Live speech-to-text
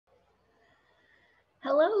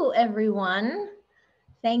Hello, everyone.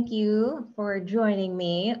 Thank you for joining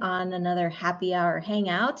me on another happy hour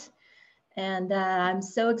hangout. And I'm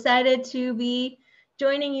so excited to be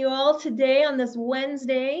joining you all today on this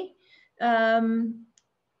Wednesday. I'm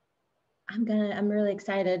really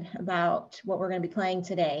excited about what we're going to be playing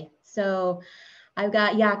today. So I've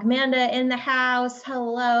got Yakmanda in the house.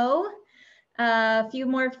 Hello. A few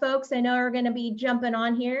more folks I know are going to be jumping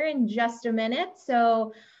on here in just a minute.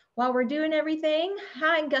 So while we're doing everything,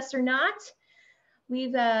 hi, and Gus or not,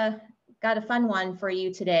 we've got a fun one for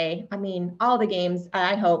you today. I mean, all the games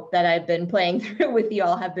I hope that I've been playing through with you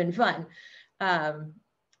all have been fun.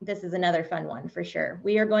 This is another fun one for sure.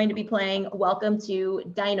 We are going to be playing Welcome to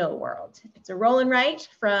Dino World. It's a roll and write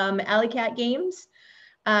from Alley Cat Games.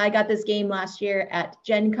 I got this game last year at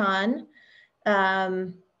Gen Con.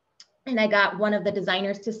 And I got one of the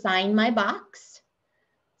designers to sign my box.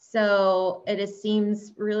 So it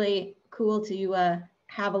seems really cool to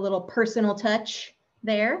have a little personal touch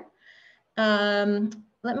there.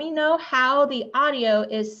 Let me know how the audio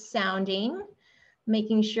is sounding,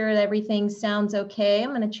 making sure that everything sounds okay. I'm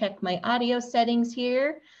going to check my audio settings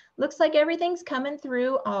here. Looks like everything's coming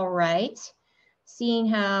through all right. Seeing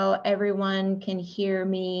how everyone can hear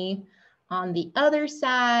me on the other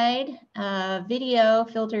side, video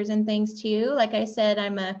filters and things too. Like I said,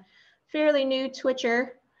 I'm a fairly new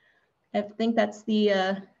Twitcher. I think that's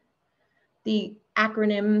the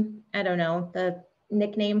acronym, I don't know, the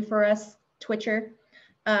nickname for us, Twitcher.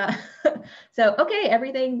 So, okay,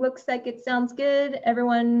 everything looks like it sounds good.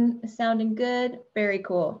 Everyone is sounding good. Very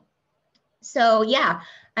cool. So yeah,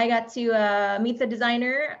 I got to meet the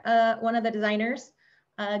designer, one of the designers,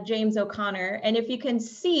 James O'Connor. And if you can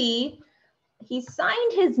see, he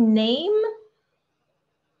signed his name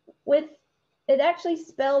with, it actually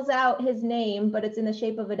spells out his name, but it's in the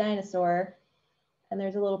shape of a dinosaur. And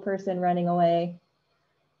there's a little person running away.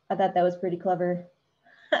 I thought that was pretty clever.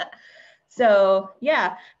 So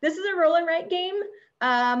yeah, this is a roll and write game.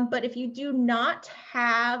 But if you do not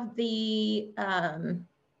have the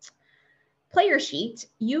player sheet,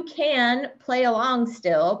 you can play along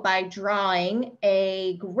still by drawing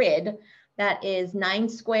a grid that is 9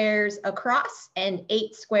 squares across and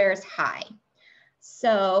 8 squares high.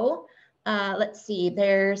 So let's see,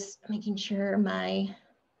 there's making sure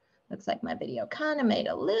looks like my video kind of made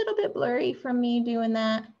a little bit blurry from me doing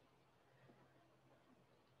that.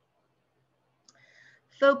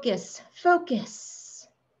 Focus, focus.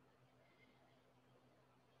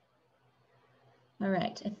 All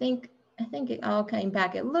right, I think it all came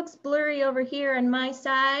back. It looks blurry over here on my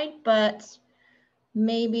side, but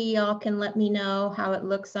maybe y'all can let me know how it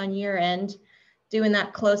looks on your end. Doing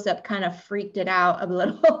that close-up kind of freaked it out a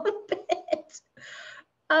little bit.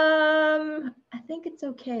 I think it's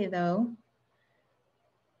okay though.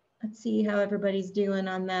 Let's see how everybody's doing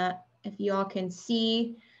on that. If you all can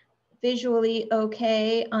see visually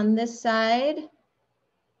okay on this side.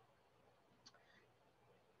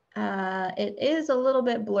 It is a little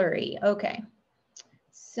bit blurry. Okay.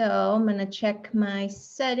 So I'm gonna check my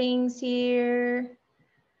settings here,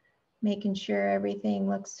 making sure everything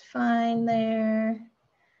looks fine there.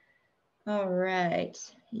 All right.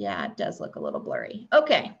 Yeah, it does look a little blurry.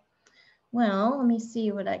 Okay. Well, let me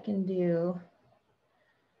see what I can do.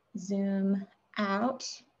 Zoom out.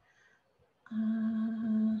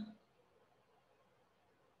 I'm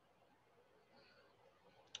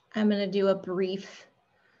going to do a brief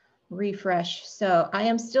refresh. So I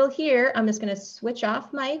am still here. I'm just going to switch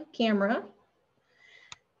off my camera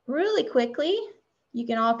really quickly. You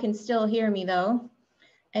can still hear me though,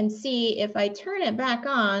 and see if I turn it back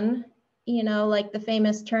on, you know, like the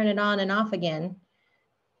famous turn it on and off again,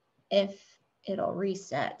 if it'll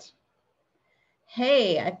reset.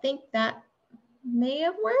 Hey, I think that may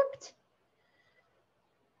have worked.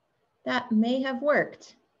 That may have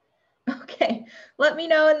worked. Okay, let me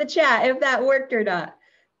know in the chat if that worked or not.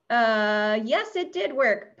 Yes, it did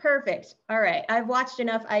work. Perfect. All right, I've watched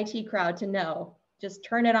enough IT Crowd to know. Just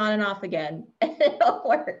turn it on and off again and it'll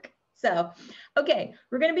work. So, okay,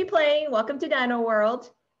 we're gonna be playing Welcome to Dino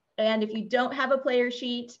World. And if you don't have a player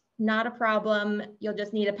sheet, not a problem. You'll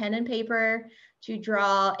just need a pen and paper to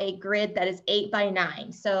draw a grid that is 8 by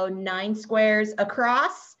 9. So 9 squares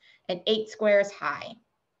across and 8 squares high,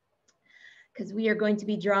 because we are going to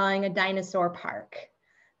be drawing a dinosaur park.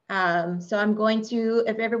 So I'm going to,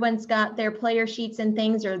 if everyone's got their player sheets and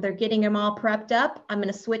things, or they're getting them all prepped up, I'm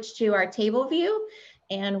going to switch to our table view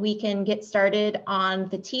and we can get started on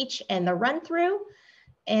the teach and the run through.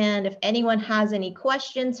 And if anyone has any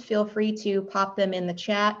questions, feel free to pop them in the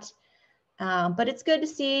chat. But it's good to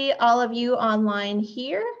see all of you online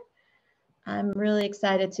here. I'm really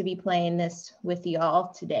excited to be playing this with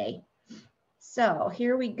y'all today. So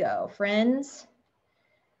here we go, friends.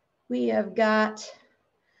 We have got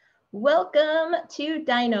Welcome to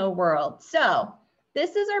Dino World. So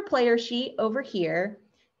this is our player sheet over here.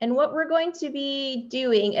 And what we're going to be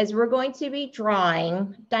doing is we're going to be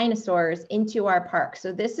drawing dinosaurs into our park.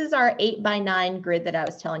 So this is our 8x9 grid that I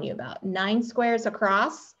was telling you about, 9 squares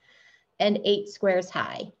across and 8 squares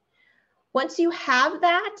high. Once you have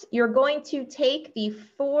that, you're going to take these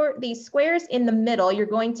squares in the middle. You're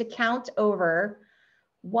going to count over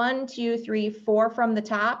 1, 2, 3, 4 from the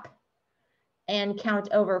top and count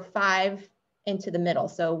over 5 into the middle.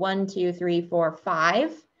 So 1, 2, 3, 4,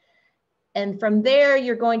 5. And from there,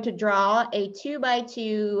 you're going to draw a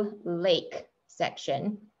 2x2 lake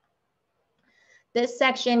section. This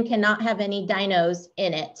section cannot have any dinos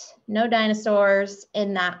in it. No dinosaurs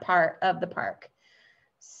in that part of the park.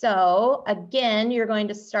 So again, you're going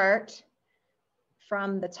to start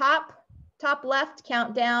from the top left,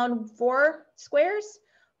 count down 4 squares,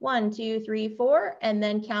 1, 2, 3, 4, and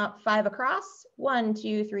then count 5 across, 1,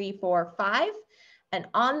 2, 3, 4, 5. And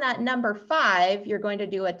on that number 5, you're going to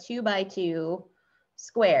do a 2x2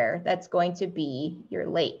 square. That's going to be your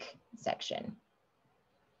lake section.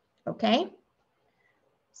 Okay?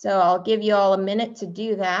 So I'll give you all a minute to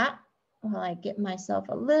do that while I get myself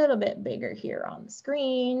a little bit bigger here on the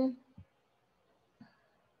screen.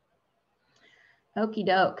 Okie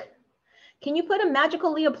doke. Can you put a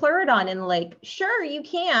magical Leopleurodon in the lake? Sure, you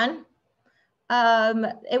can.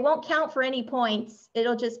 It won't count for any points.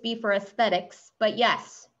 It'll just be for aesthetics. But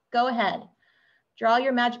yes, go ahead. Draw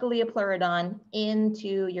your magical Leopleurodon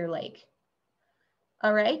into your lake.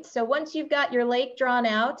 All right, so once you've got your lake drawn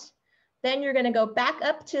out, then you're going to go back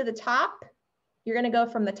up to the top. You're going to go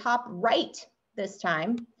from the top right this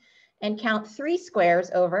time and count 3 squares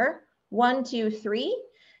over. 1, 2, 3.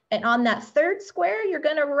 And on that 3rd square, you're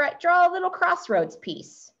going to draw a little crossroads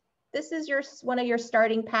piece. This is one of your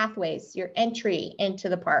starting pathways, your entry into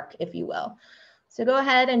the park, if you will. So go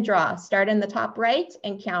ahead and draw. Start in the top right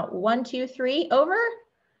and count 1, 2, 3 over.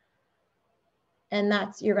 And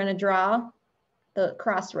you're going to draw the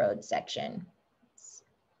crossroads section.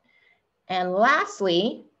 And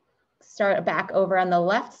lastly, start back over on the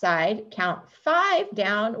left side, count 5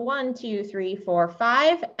 down, 1, 2, 3, 4,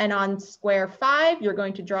 5. And on square 5, you're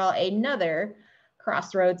going to draw another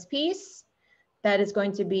crossroads piece. That is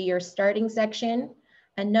going to be your starting section,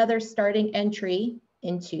 another starting entry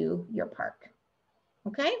into your park.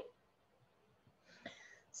 Okay?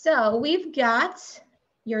 So we've got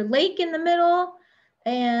your lake in the middle,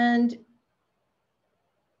 and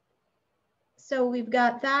so we've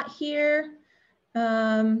got that here.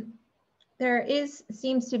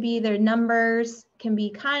 Seems to be their numbers can be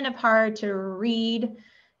kind of hard to read,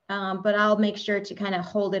 but I'll make sure to kind of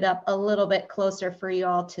hold it up a little bit closer for you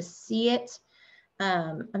all to see it.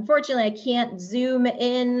 Unfortunately, I can't zoom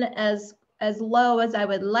in as low as I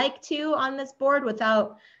would like to on this board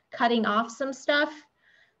without cutting off some stuff.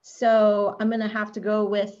 So I'm going to have to go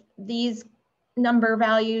with these number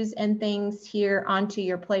values and things here onto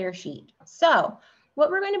your player sheet. So what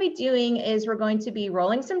we're going to be doing is we're going to be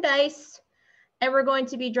rolling some dice and we're going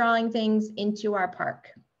to be drawing things into our park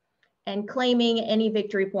and claiming any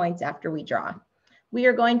victory points after we draw. We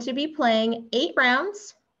are going to be playing 8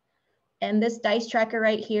 rounds. And this dice tracker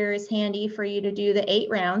right here is handy for you to do the 8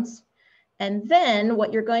 rounds. And then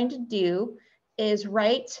what you're going to do is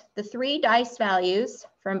write the 3 dice values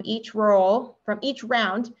from each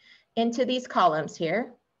round into these columns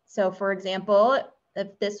here. So for example,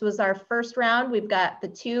 if this was our first round, we've got the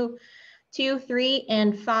 2, 3,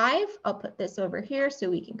 and 5. I'll put this over here so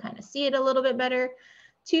we can kind of see it a little bit better.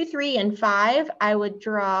 2, 3, and 5, I would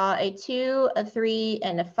draw a 2, a 3,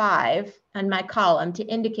 and a 5 on my column to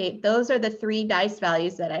indicate those are the 3 dice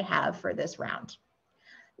values that I have for this round.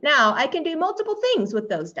 Now, I can do multiple things with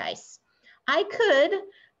those dice. I could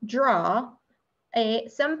draw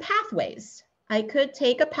some pathways. I could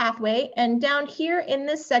take a pathway, and down here in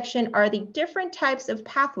this section are the different types of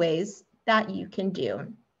pathways that you can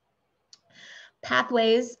do.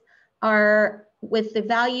 Pathways are with the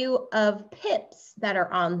value of pips that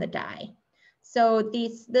are on the die. So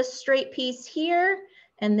this straight piece here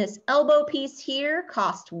and this elbow piece here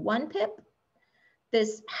cost 1 pip.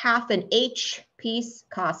 This half an H piece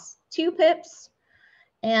costs 2 pips.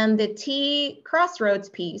 And the T crossroads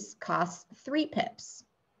piece costs 3 pips.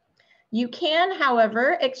 You can,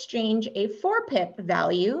 however, exchange a 4 pip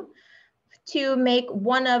value to make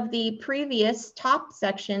one of the previous top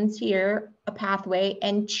sections here a pathway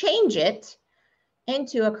and change it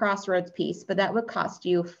into a crossroads piece, but that would cost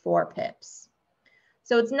you 4 pips.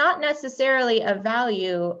 So it's not necessarily a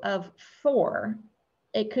value of 4.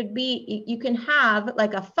 It could be, you can have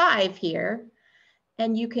like a 5 here,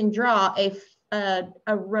 and you can draw a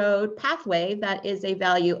road pathway that is a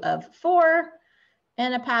value of 4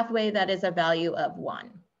 and a pathway that is a value of 1.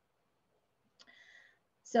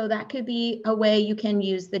 So that could be a way you can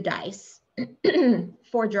use the dice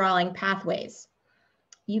for drawing pathways.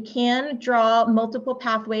 You can draw multiple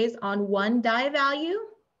pathways on one die value,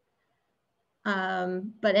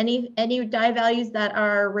 but any die values that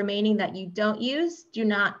are remaining that you don't use do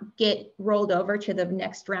not get rolled over to the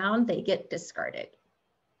next round. They get discarded.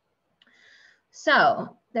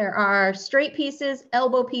 So there are straight pieces,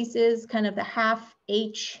 elbow pieces, kind of the half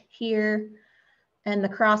H here, and the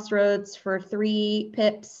crossroads for 3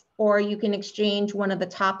 pips, or you can exchange one of the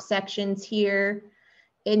top sections here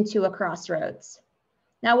into a crossroads.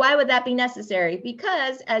 Now, why would that be necessary?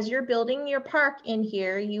 Because as you're building your park in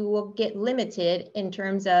here, you will get limited in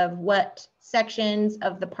terms of what sections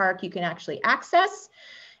of the park you can actually access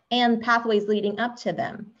and pathways leading up to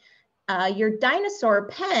them. Your dinosaur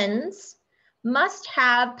pens must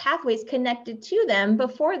have pathways connected to them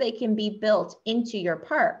before they can be built into your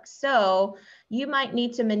park. So you might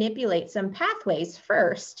need to manipulate some pathways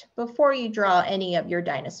first before you draw any of your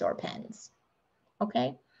dinosaur pens,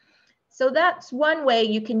 okay? So that's one way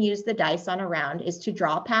you can use the dice on a round, is to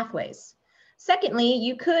draw pathways. Secondly,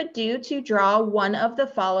 you could do to draw one of the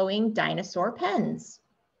following dinosaur pens.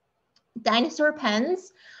 Dinosaur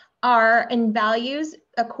pens are in values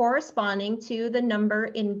corresponding to the number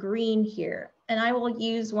in green here. And I will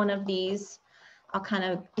use one of these. I'll kind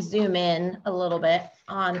of zoom in a little bit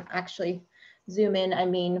on, actually zoom in, I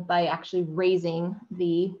mean by actually raising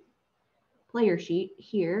the player sheet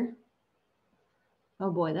here.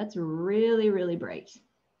 Oh boy, that's really, really bright.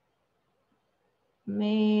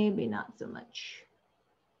 Maybe not so much.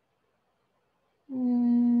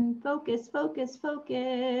 Focus, focus,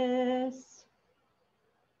 focus.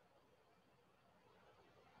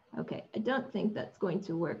 Okay, I don't think that's going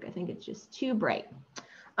to work. I think it's just too bright.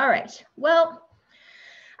 All right, well,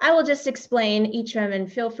 I will just explain each of them,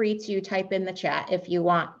 and feel free to type in the chat if you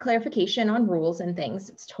want clarification on rules and things.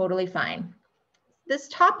 It's totally fine. This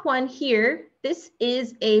top one here, this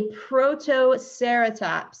is a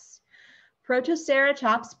Protoceratops.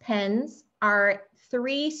 Protoceratops pens are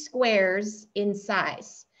 3 squares in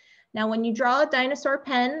size. Now, when you draw a dinosaur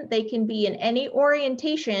pen, they can be in any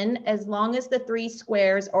orientation as long as the 3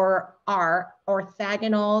 squares are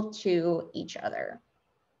orthogonal to each other.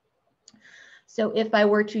 So if I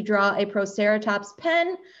were to draw a Protoceratops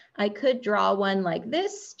pen, I could draw one like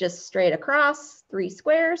this, just straight across, 3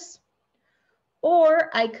 squares. Or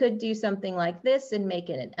I could do something like this and make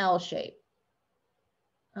it an L shape.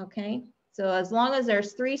 Okay, so as long as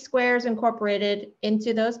there's 3 squares incorporated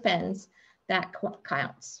into those pens, that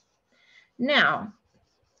counts. Now,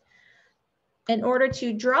 in order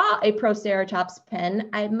to draw a Protoceratops pen,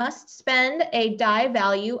 I must spend a die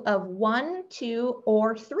value of 1, 2,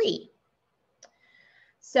 or 3.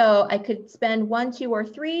 So I could spend 1, 2, or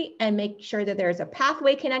 3 and make sure that there's a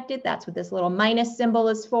pathway connected. That's what this little minus symbol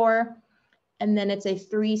is for. And then it's a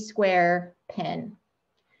 3 square pen.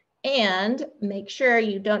 And make sure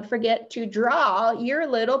you don't forget to draw your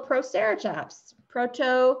little Protoceratops.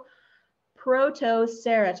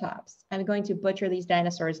 Protoceratops. I'm going to butcher these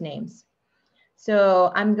dinosaurs' names.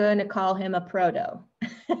 So I'm going to call him a proto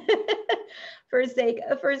for sake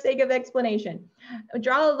of explanation.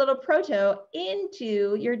 Draw a little proto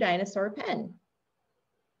into your dinosaur pen.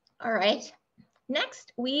 All right.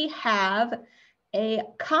 Next, we have a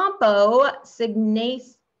Campo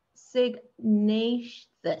signathus,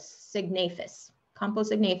 Campo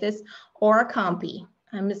signathus, or a Compi.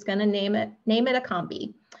 I'm just going to name it a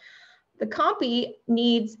Compi. The Compi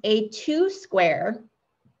needs a 2 square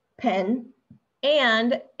pen,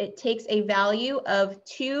 and it takes a value of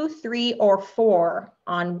 2, 3, or 4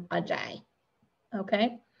 on a die.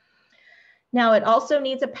 Okay. Now it also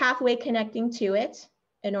needs a pathway connecting to it.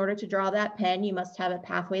 In order to draw that pen, you must have a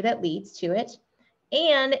pathway that leads to it.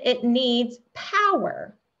 And it needs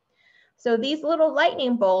power. So these little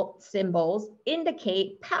lightning bolt symbols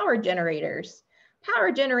indicate power generators.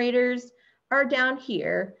 Power generators are down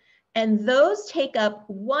here, and those take up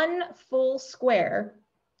 1 full square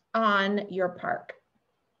on your park.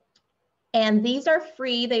 And these are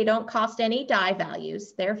free. They don't cost any die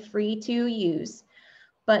values. They're free to use.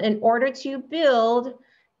 But in order to build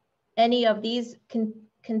any of these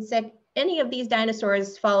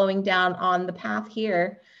dinosaurs following down on the path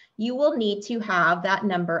here, you will need to have that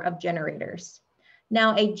number of generators.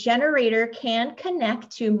 Now, a generator can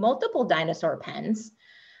connect to multiple dinosaur pens.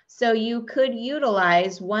 So you could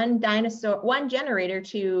utilize one generator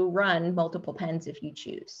to run multiple pens if you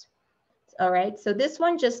choose. All right, so this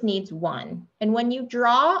one just needs one. And when you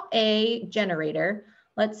draw a generator,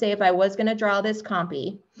 let's say if I was gonna draw this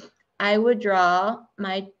compy, I would draw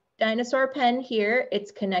my dinosaur pen here.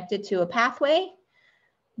 It's connected to a pathway.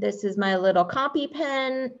 This is my little compy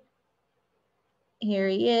pen. Here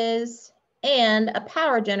he is. And a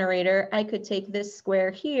power generator, I could take this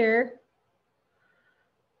square here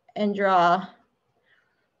and draw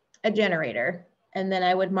a generator. And then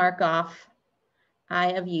I would mark off,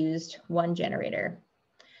 I have used one generator.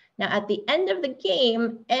 Now at the end of the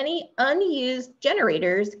game, any unused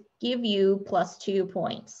generators give you +2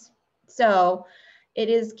 points. So it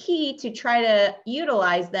is key to try to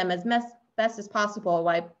utilize them as best as possible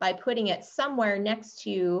by putting it somewhere next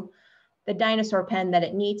to the dinosaur pen that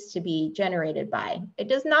it needs to be generated by. It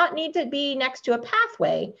does not need to be next to a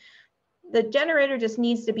pathway. The generator just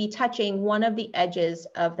needs to be touching one of the edges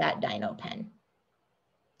of that dino pen.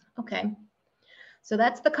 Okay, so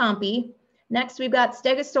that's the compy. Next, we've got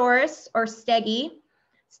Stegosaurus or Stegi.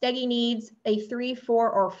 Stegi needs a 3, 4,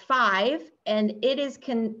 or 5, and it is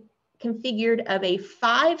configured of a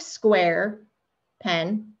 5 square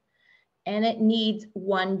pen, and it needs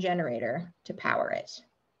one generator to power it.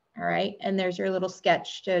 All right, and there's your little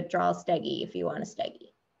sketch to draw a Stegi if you want a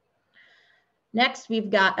Stegi. Next, we've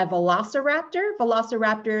got a Velociraptor.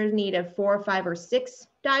 Velociraptors need a 4, 5, or 6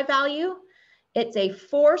 die value. It's a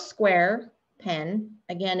 4 square pen,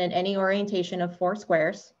 again, in any orientation of 4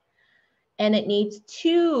 squares, and it needs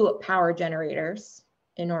 2 power generators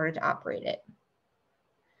in order to operate it.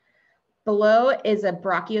 Below is a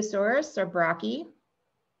Brachiosaurus or Brachy,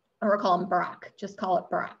 or we'll call him Brock, just call it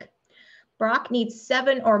Brock. Brock needs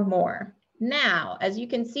 7 or more. Now, as you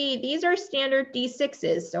can see, these are standard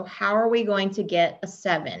D6s, so how are we going to get a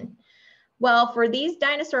 7? Well, for these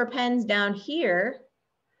dinosaur pens down here,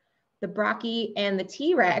 the Brachy and the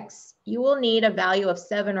T-Rex, you will need a value of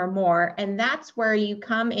 7 or more, and that's where you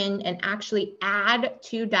come in and actually add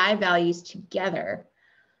 2 die values together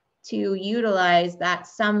to utilize that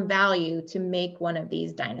sum value to make one of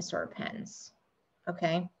these dinosaur pens,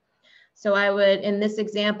 okay? So I would, in this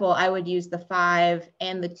example, I would use the 5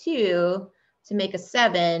 and the 2 to make a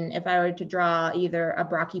 7 if I were to draw either a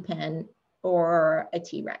Brachy pen or a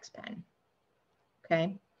T-Rex pen,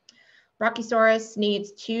 okay? Brachiosaurus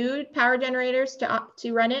needs 2 power generators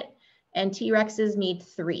to run it, and T-Rexes need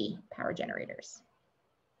 3 power generators.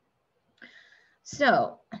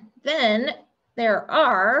 So then there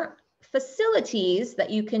are facilities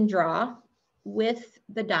that you can draw with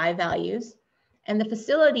the die values, and the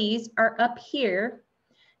facilities are up here,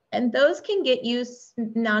 and those can get you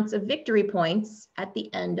amounts of victory points at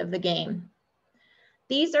the end of the game.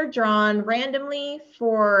 These are drawn randomly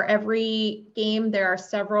for every game. There are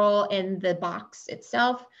several in the box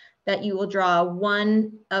itself that you will draw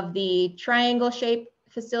one of the triangle shaped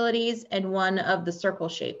facilities and one of the circle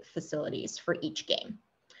shaped facilities for each game.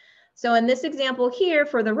 So in this example here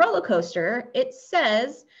for the roller coaster, it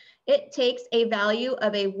says it takes a value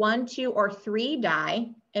of a 1, 2, or 3 die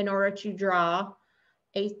in order to draw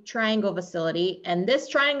a triangle facility. And this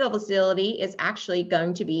triangle facility is actually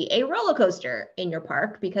going to be a roller coaster in your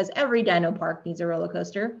park because every dino park needs a roller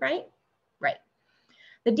coaster, right? Right.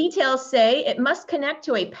 The details say it must connect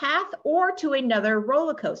to a path or to another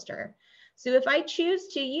roller coaster. So if I choose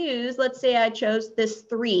to use, let's say I chose this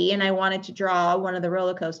 3 and I wanted to draw one of the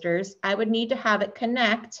roller coasters, I would need to have it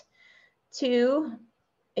connect to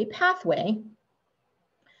a pathway.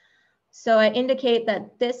 So I indicate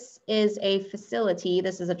that this is a facility.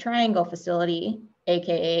 This is a triangle facility,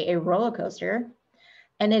 AKA a roller coaster,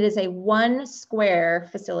 and it is a 1 square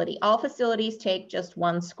facility. All facilities take just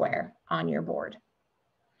 1 square on your board.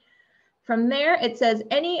 From there, it says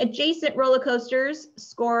any adjacent roller coasters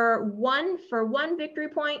score 1 for 1 victory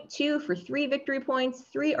point, 2 for 3 victory points,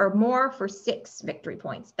 3 or more for 6 victory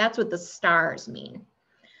points. That's what the stars mean.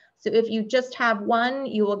 So if you just have 1,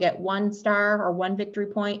 you will get 1 star or 1 victory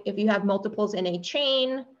point. If you have multiples in a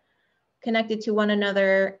chain connected to one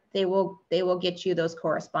another, they will get you those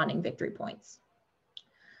corresponding victory points.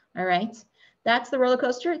 All right, that's the roller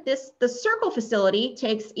coaster. The circle facility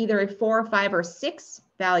takes either a 4, 5, or 6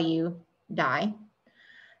 value die,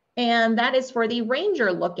 and that is for the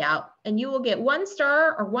Ranger Lookout, and you will get 1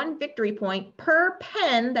 star or 1 victory point per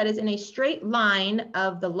pen that is in a straight line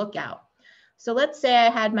of the lookout. So let's say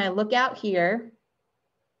I had my lookout here,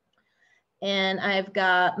 and I've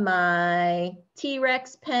got my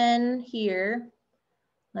T-Rex pen here.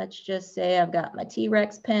 Let's just say I've got my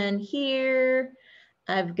T-Rex pen here.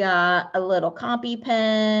 I've got a little compy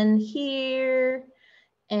pen here,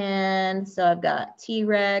 And so I've got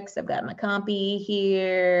T-Rex, I've got my compy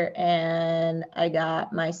here, and I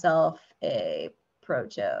got myself a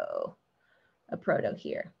proto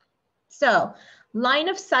here. So line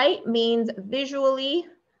of sight means visually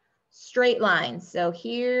straight lines. So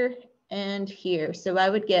here and here. So I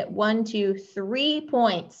would get 1, 2, 3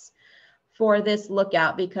 points for this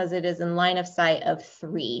lookout because it is in line of sight of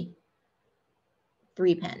three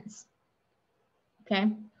pens.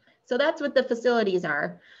 Okay, so that's what the facilities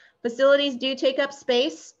are. Facilities do take up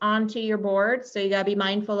space onto your board, so you gotta be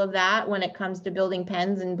mindful of that when it comes to building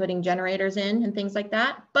pens and putting generators in and things like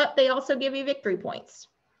that, but they also give you victory points.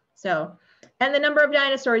 So, and the number of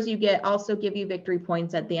dinosaurs you get also give you victory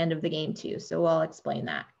points at the end of the game too, so I'll explain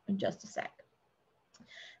that in just a sec.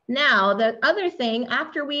 Now, the other thing,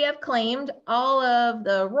 after we have claimed all of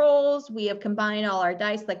the rolls, we have combined all our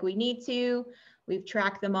dice like we need to, we've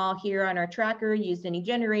tracked them all here on our tracker, used any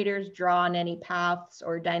generators, drawn any paths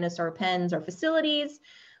or dinosaur pens or facilities,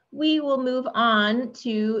 we will move on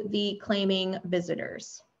to the claiming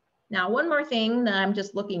visitors. Now, one more thing that I'm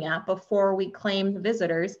just looking at before we claim the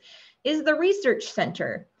visitors is the research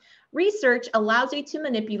center. Research allows you to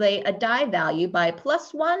manipulate a die value by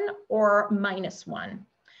 +1 or -1.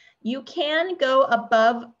 You can go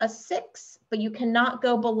above a 6, but you cannot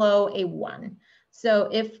go below a 1. So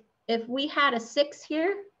if we had a 6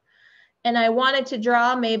 here and I wanted to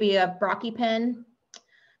draw maybe a Brocky pen,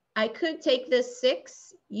 I could take this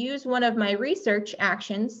 6, use one of my research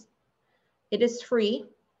actions. It is free.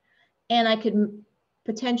 And I could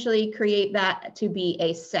potentially create that to be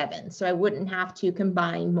a 7. So I wouldn't have to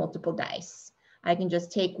combine multiple dice. I can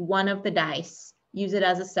just take one of the dice, use it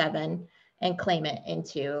as a 7, and claim it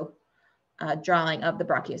into a drawing of the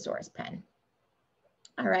Brachiosaurus pen.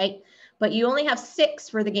 All right, but you only have 6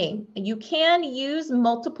 for the game. You can use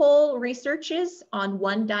multiple researches on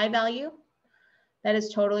one die value. That is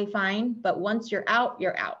totally fine, but once you're out,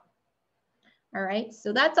 you're out. All right,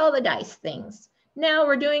 so that's all the dice things. Now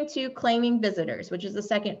we're doing to claiming visitors, which is the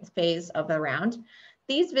second phase of the round.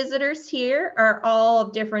 These visitors here are all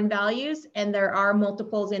of different values, and there are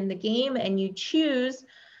multiples in the game, and you choose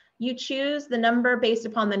the number based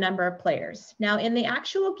upon the number of players. Now in the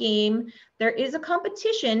actual game, there is a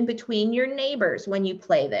competition between your neighbors when you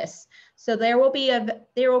play this. So there will be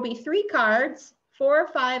 3 cards, 4,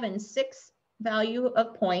 5, and 6 value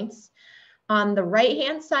of points on the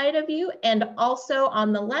right-hand side of you and also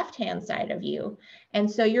on the left-hand side of you.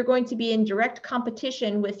 And so you're going to be in direct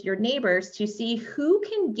competition with your neighbors to see who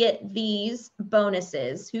can get these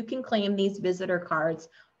bonuses, who can claim these visitor cards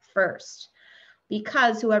first.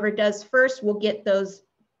 Because whoever does first will get those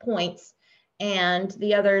points and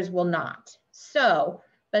the others will not. So,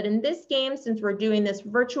 but in this game, since we're doing this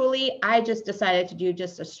virtually, I just decided to do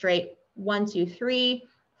just a straight 1, 2, 3,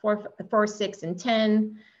 4, 6, and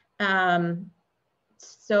 10.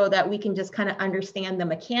 So that we can just kind of understand the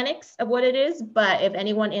mechanics of what it is. But if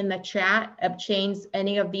anyone in the chat obtains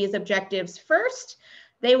any of these objectives first,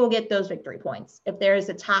 they will get those victory points. If there is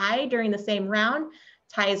a tie during the same round,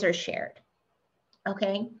 ties are shared.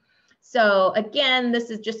 Okay, so again,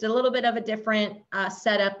 this is just a little bit of a different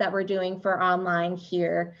setup that we're doing for online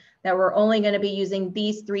here, that we're only going to be using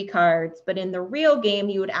these 3 cards, but in the real game,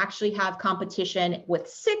 you would actually have competition with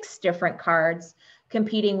 6 different cards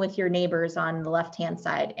competing with your neighbors on the left-hand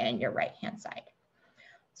side and your right-hand side.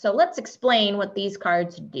 So let's explain what these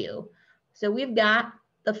cards do. So we've got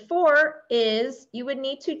the 4 is you would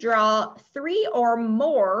need to draw 3 or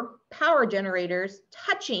more power generators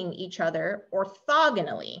touching each other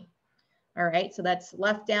orthogonally. All right, so that's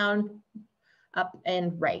left, down, up,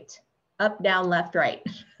 and right. Up, down, left, right.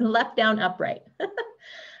 Left, down, up, right.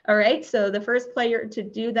 All right, so the first player to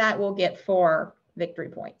do that will get 4 victory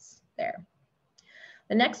points there.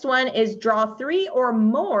 The next one is draw 3 or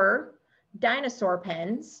more dinosaur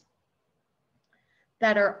pens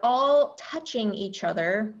that are all touching each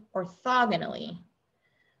other orthogonally.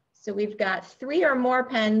 So we've got 3 or more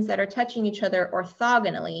pens that are touching each other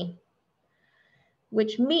orthogonally,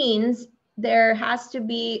 which means there has to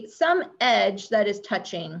be some edge that is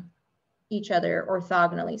touching each other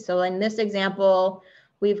orthogonally. So in this example,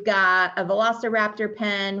 we've got a Velociraptor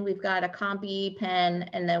pen, we've got a Compy pen,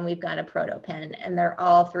 and then we've got a Proto pen, and they're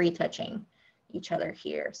all 3 touching each other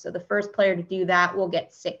here. So the first player to do that will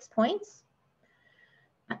get 6 points.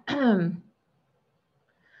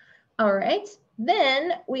 All right,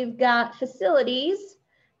 then we've got facilities.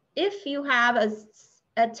 If you have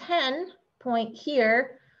a 10 point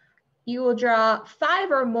here, you will draw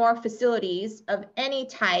 5 or more facilities of any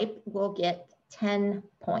type will get 10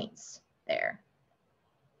 points there.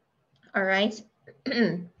 All right,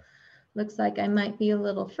 looks like I might be a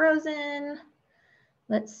little frozen.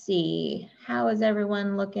 Let's see, how is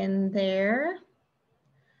everyone looking there?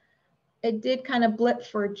 It did kind of blip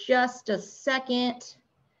for just a second,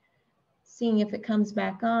 seeing if it comes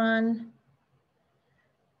back on.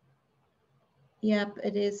 Yep,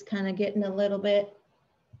 it is kind of getting a little bit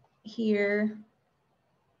here.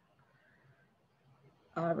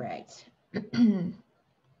 All right.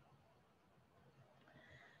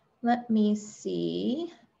 Let me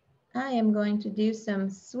see. I am going to do some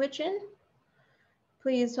switching.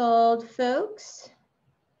 Please hold, folks.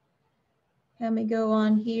 Let me go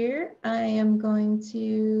on here. I am going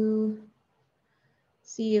to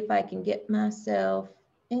see if I can get myself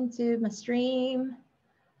into my stream.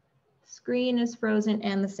 Screen is frozen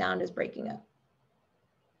and the sound is breaking up.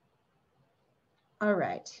 All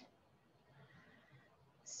right.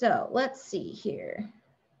 So let's see here.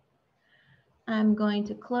 I'm going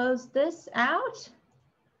to close this out.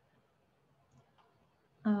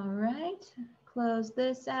 All right, close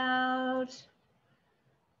this out.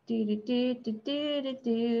 See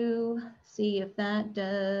if that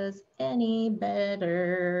does any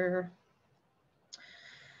better.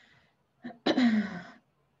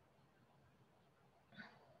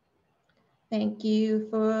 Thank you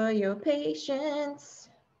for your patience.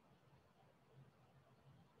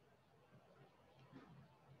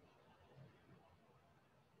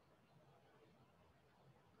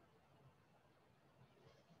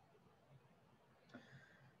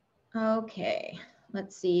 Okay,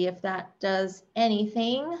 let's see if that does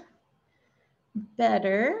anything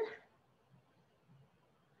better.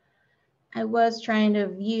 I was trying to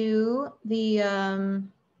view the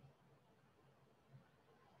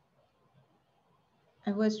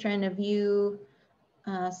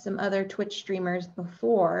some other Twitch streamers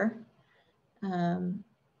before.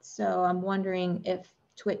 So I'm wondering if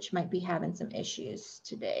Twitch might be having some issues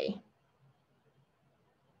today.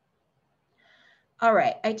 All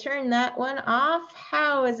right, I turned that one off.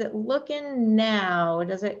 How is it looking now?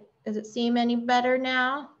 Does it seem any better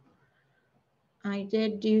now? I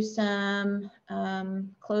did do some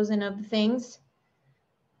closing of the things.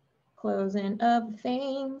 Closing of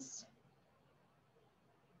things.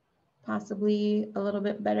 Possibly a little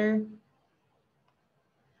bit better.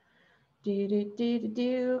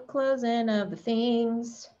 Closing of the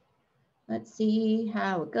things. Let's see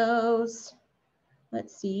how it goes.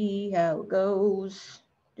 Let's see how it goes.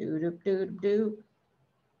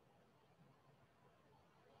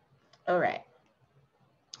 All right.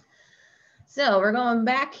 So we're going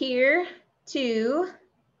back here to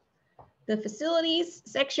the facilities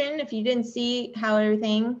section. If you didn't see how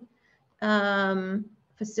everything,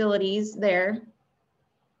 facilities there.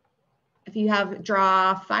 If you have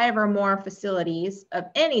draw 5 or more facilities of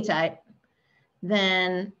any type,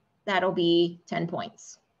 then that'll be 10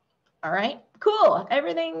 points. All right, cool.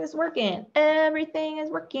 Everything is working. Everything is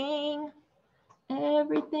working.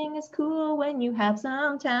 Everything is cool when you have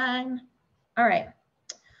some time. All right,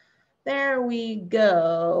 there we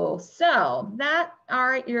go. So that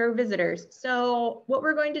are your visitors. So what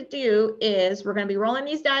we're going to do is we're going to be rolling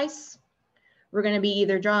these dice. We're going to be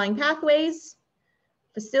either drawing pathways,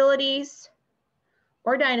 facilities,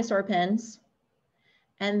 or dinosaur pens.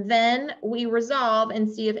 And then we resolve and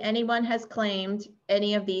see if anyone has claimed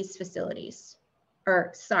any of these facilities,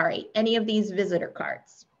 or sorry, any of these visitor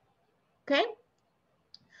cards. Okay.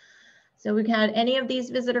 So we've had any of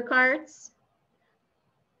these visitor cards.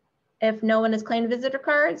 If no one has claimed visitor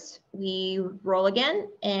cards, we roll again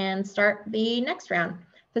and start the next round.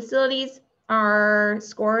 Facilities are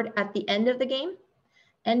scored at the end of the game,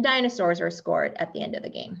 and dinosaurs are scored at the end of the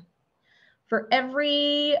game. For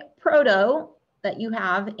every proto that you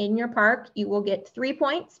have in your park, you will get 3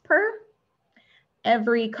 points per.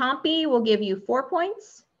 Every compy will give you 4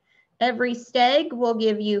 points. Every steg will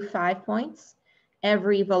give you 5 points.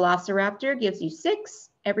 Every velociraptor gives you 6.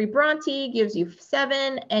 Every bronte gives you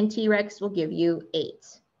 7, and T-Rex will give you 8.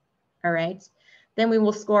 All right. Then we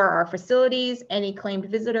will score our facilities, any claimed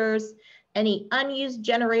visitors, any unused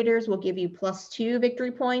generators will give you +2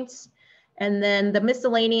 victory points. And then the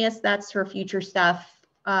miscellaneous, that's for future stuff,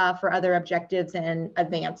 for other objectives and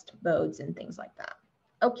advanced modes and things like that.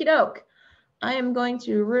 Okie doke. I am going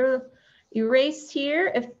to erase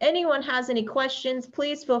here. If anyone has any questions,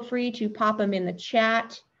 please feel free to pop them in the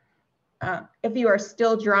chat. If you are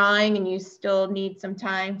still drawing and you still need some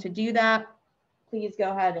time to do that, please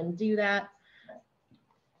go ahead and do that.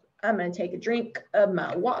 I'm going to take a drink of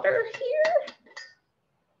my water here.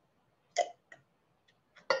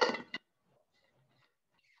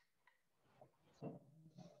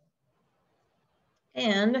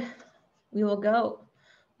 And we will go.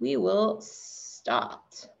 We will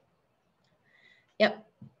start. Yep.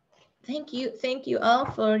 Thank you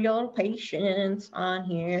all for your patience on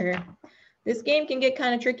here. This game can get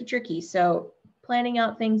kind of tricky, so planning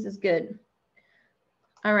out things is good.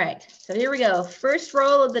 All right, so here we go. First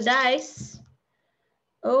roll of the dice.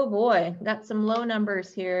 Oh boy, got some low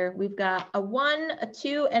numbers here. We've got a 1, a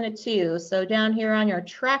 2, and a 2. So down here on your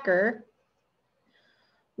tracker,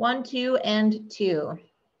 1, 2, and 2.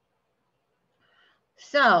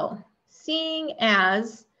 So seeing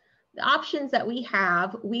as the options that we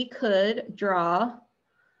have, we could draw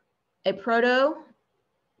a proto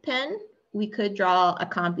pen, we could draw a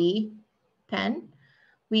compy pen,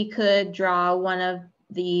 we could draw one of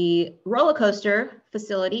the roller coaster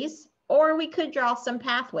facilities, or we could draw some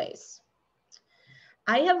pathways.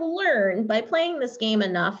 I have learned by playing this game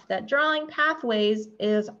enough that drawing pathways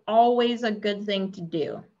is always a good thing to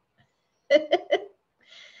do. It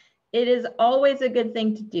is always a good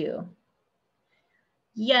thing to do.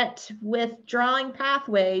 Yet with drawing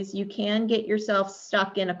pathways, you can get yourself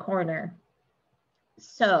stuck in a corner.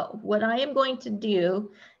 So what I am going to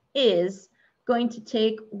do is going to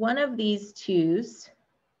take one of these 2s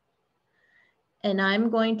and I'm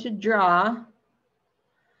going to draw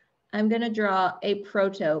a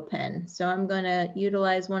proto pen. So I'm going to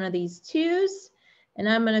utilize one of these 2s and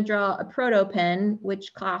I'm going to draw a proto pen,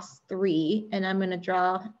 which costs 3, and I'm going to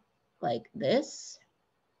draw like this.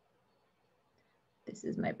 This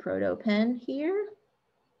is my proto pen here.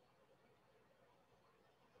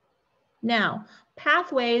 Now,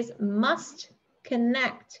 pathways must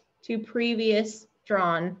connect to previous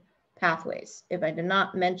drawn pathways. If I did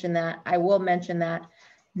not mention that, I will mention that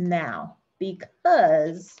now,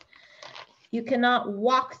 because you cannot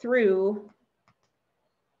walk through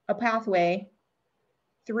a pathway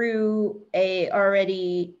through a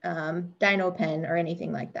already dino pen or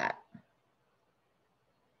anything like that.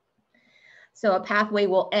 So a pathway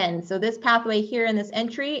will end. So this pathway here in this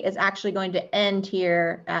entry is actually going to end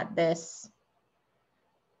here at this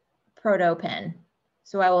proto pen.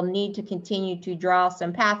 So I will need to continue to draw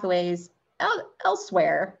some pathways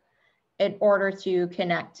elsewhere in order to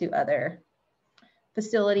connect to other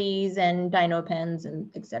facilities and dino pens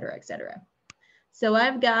and et cetera, et cetera. So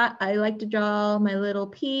I like to draw my little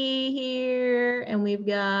P here, and we've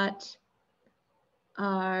got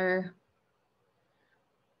our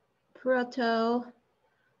proto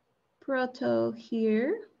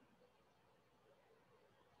here.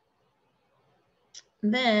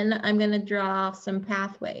 Then I'm going to draw some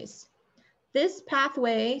pathways. This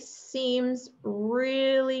pathway seems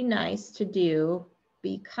really nice to do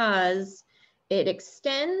because it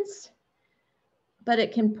extends, but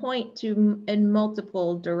it can point to in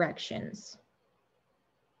multiple directions.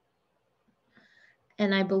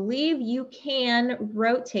 And I believe you can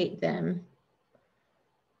rotate them.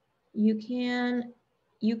 You can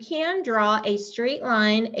draw a straight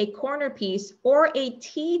line, a corner piece, or a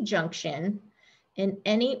T-junction in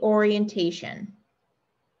any orientation,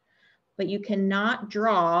 but you cannot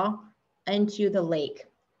draw into the lake.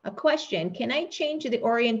 A question, can I change the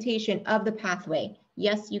orientation of the pathway?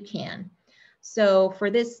 Yes, you can. So for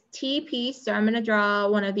this T piece, so I'm going to draw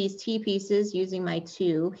one of these T pieces using my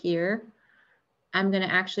 2 here. I'm going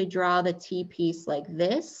to actually draw the T piece like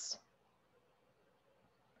this.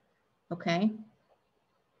 Okay.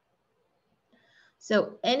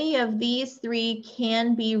 So any of these 3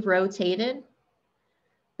 can be rotated,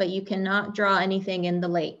 but you cannot draw anything in the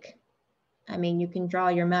lake. I mean, you can draw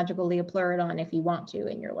your magical Leopleurodon if you want to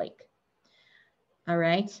in your lake. All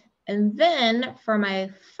right. And then for my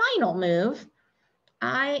final move,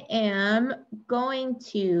 I am going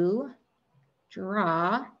to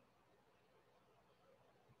draw,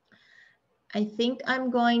 I think I'm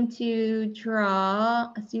going to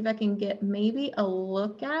draw, let's see if I can get maybe a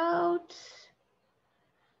lookout.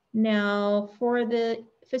 Now for the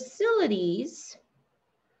facilities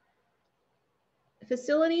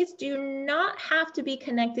do not have to be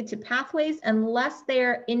connected to pathways unless they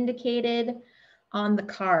are indicated on the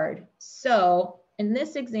card. So in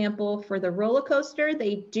this example, for the roller coaster,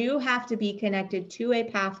 they do have to be connected to a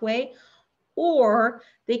pathway, or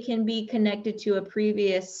they can be connected to a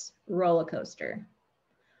previous roller coaster.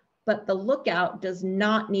 But the lookout does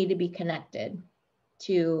not need to be connected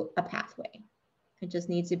to a pathway. It just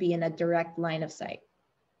needs to be in a direct line of sight.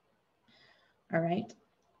 All right.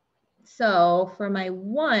 So for my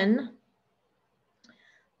 1,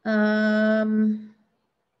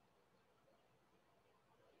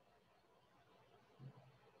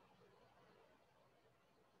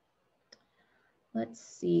 let's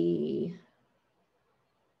see.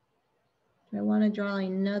 Do I want to draw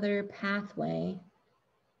another pathway?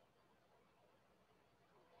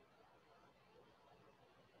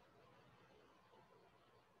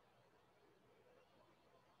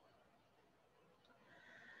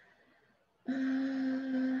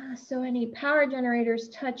 So I need power generators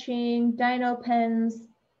touching, dino pens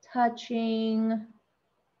touching,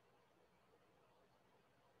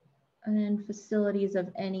 and then facilities of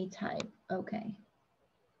any type. Okay.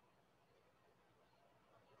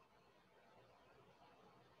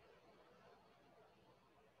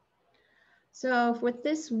 So with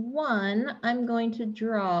this one, I'm going to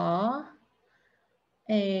draw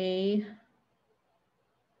a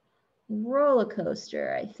roller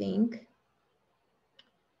coaster, I think.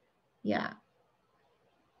 Yeah.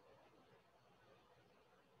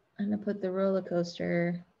 I'm gonna put the roller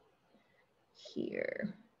coaster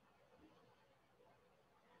here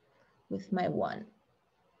with my one.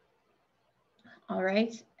 All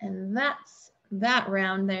right, and that's that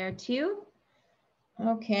round there too.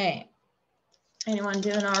 Okay, anyone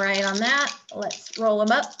doing all right on that? Let's roll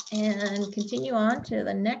them up and continue on to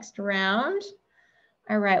the next round.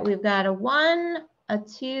 All right, we've got a 1, a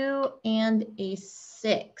 2, and a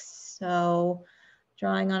 6. So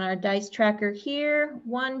drawing on our dice tracker here,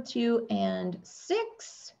 1, 2, and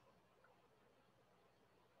 6.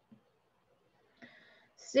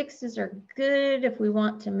 6s are good if we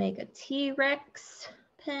want to make a T-Rex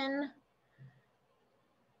pen.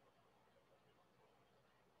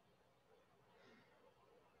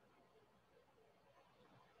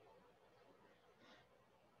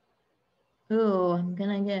 Ooh,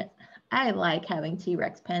 I like having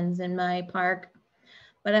T-Rex pens in my park,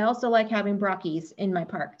 but I also like having Brockies in my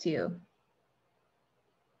park too.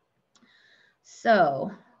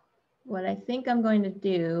 So what I think I'm going to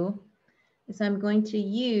do is I'm going to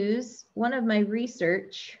use one of my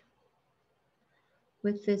research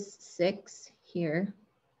with this 6 here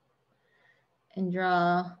and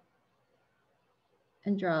draw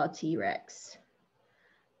a T-Rex.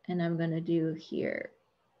 And I'm going to do here.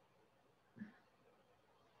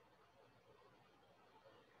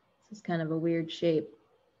 This is kind of a weird shape,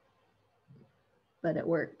 but it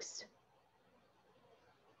works.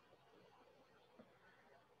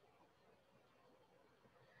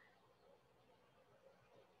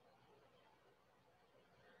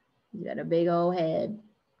 He's got a big old head.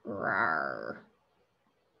 Rawr.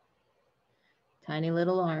 Tiny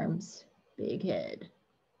little arms, big head.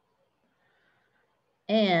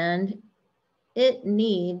 And it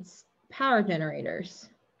needs power generators.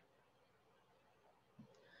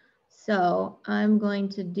 So I'm going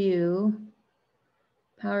to do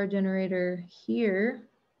power generator here.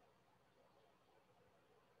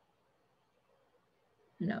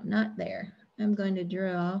 No, not there. I'm going to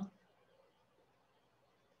draw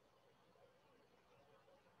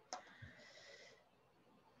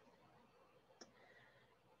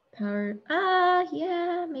power.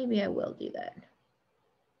 Yeah, maybe I will do that.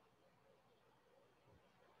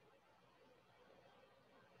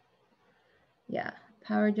 Yeah,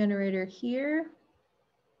 power generator here.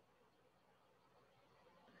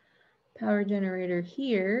 Power generator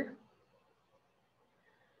here.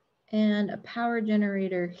 And a power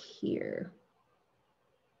generator here.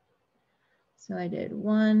 So I did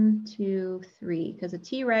 1, 2, 3, because a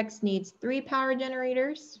T-Rex needs 3 power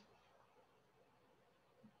generators.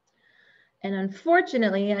 And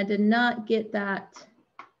unfortunately, I did not get that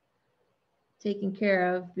taken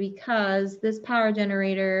care of because this power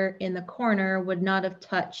generator in the corner would not have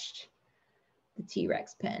touched the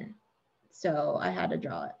T-Rex pen. So I had to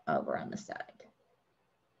draw it over on the side.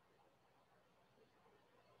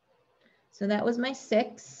 So that was my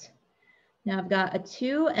 6. Now I've got a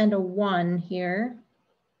 2 and a 1 here.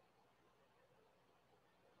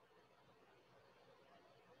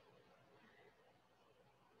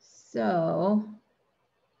 So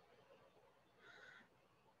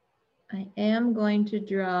I am going to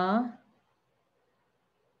draw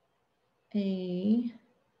a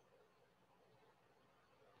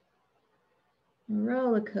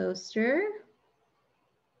roller coaster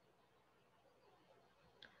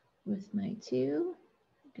with my 2.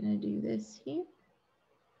 I'm going to do this here.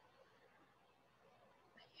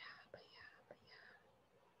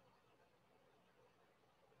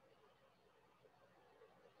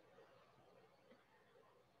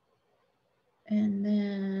 And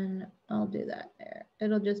then I'll do that there.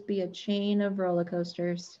 It'll just be a chain of roller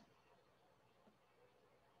coasters.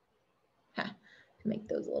 Ha, to make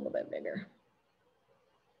those a little bit bigger.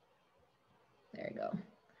 There you go.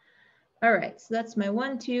 All right, so that's my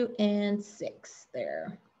 1, 2, and 6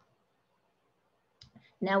 there.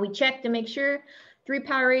 Now we check to make sure 3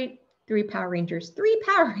 power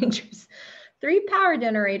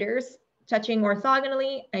generators touching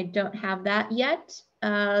orthogonally. I don't have that yet.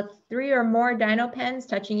 3 or more dino pens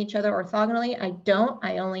touching each other orthogonally. I don't.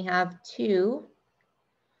 I only have 2.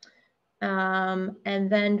 And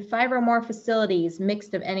then 5 or more facilities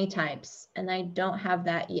mixed of any types. And I don't have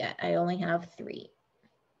that yet. I only have 3.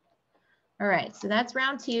 All right, so that's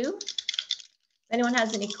round 2. If anyone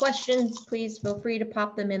has any questions, please feel free to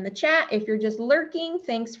pop them in the chat. If you're just lurking,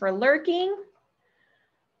 thanks for lurking.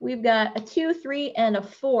 We've got a 2, 3, and a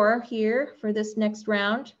 4 here for this next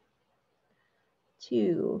round.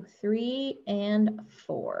 2, 3, and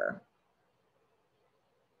 4.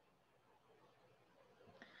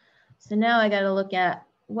 So now I got to look at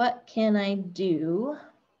what can I do?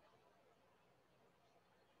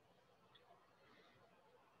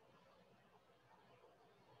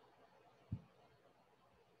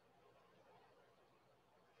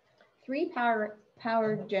 Three power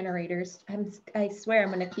generators. I swear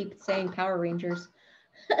I'm going to keep saying Power Rangers.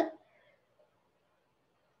 I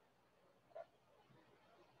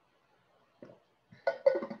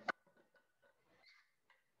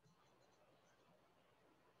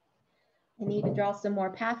need to draw some more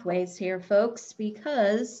pathways here, folks,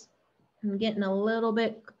 because I'm getting a little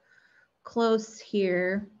bit close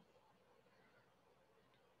here.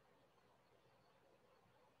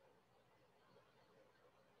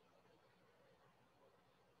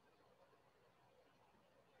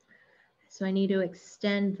 So I need to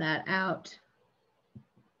extend that out.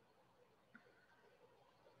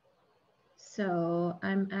 So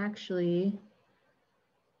I'm actually,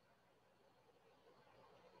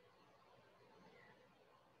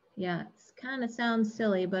 yeah, it kind of sounds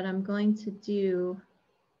silly, but I'm going to do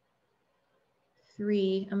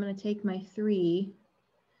 3. I'm going to take my 3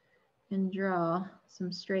 and draw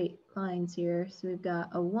some straight lines here. So we've got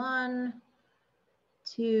a 1,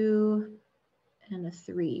 2, and a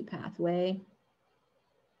 3 pathway.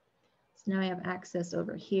 So now I have access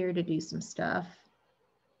over here to do some stuff.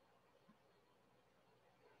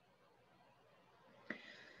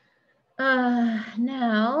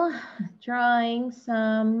 Now drawing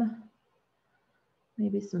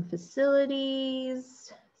maybe some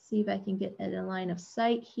facilities, see if I can get in a line of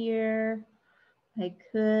sight here. I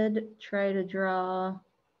could try to draw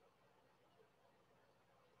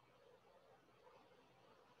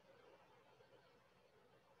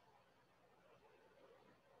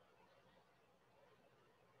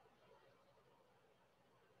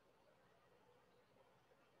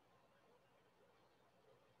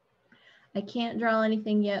I can't draw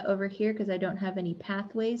anything yet over here because I don't have any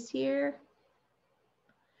pathways here.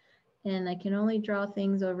 And I can only draw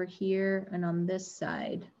things over here and on this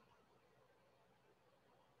side.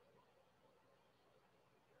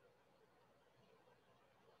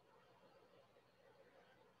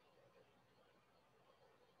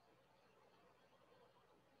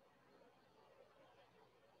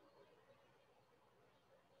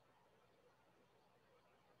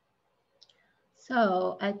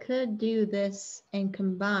 So I could do this and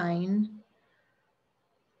combine,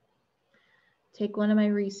 take one of my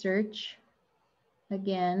research,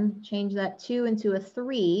 again, change that 2 into a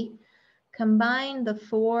 3, combine the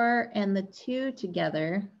 4 and the 2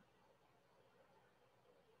 together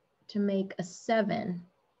to make a 7.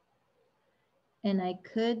 And I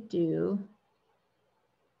could do,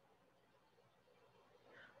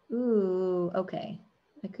 ooh, okay.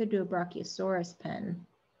 I could do a Brachiosaurus pen,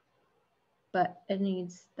 but that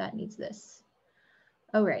needs this.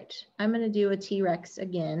 All right, I'm gonna do a T-Rex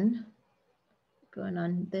again. Going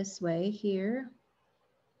on this way here.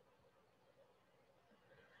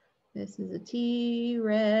 This is a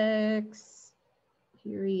T-Rex.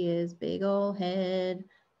 Here he is, big old head,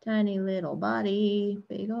 tiny little body,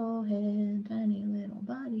 big old head, tiny little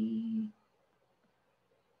body.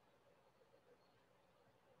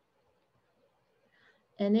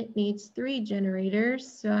 And it needs 3 generators,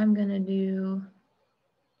 so I'm gonna do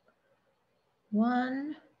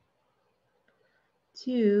 1,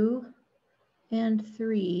 2, and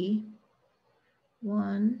 3.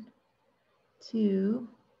 1, 2,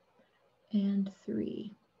 and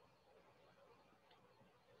 3.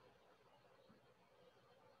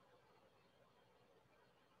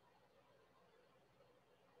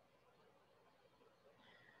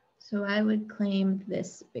 So I would claim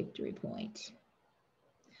this victory point.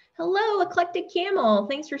 Hello, Eclectic Camel.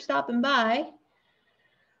 Thanks for stopping by.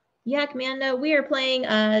 Yeah, Amanda, we are playing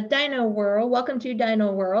Dino World. Welcome to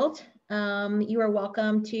Dino World. You are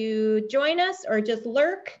welcome to join us or just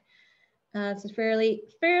lurk. It's a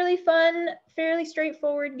fairly fun, fairly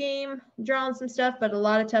straightforward game. Drawing some stuff, but a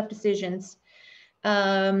lot of tough decisions.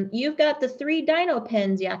 You've got the 3 dino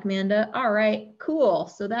pens, Yakmanda. All right, cool.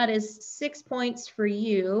 So that is 6 points for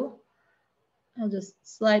you. I'll just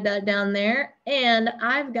slide that down there. And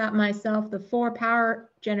I've got myself the 4 power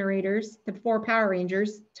generators, the 4 Power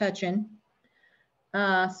Rangers touching.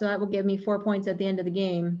 So that will give me 4 points at the end of the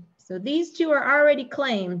game. So these two are already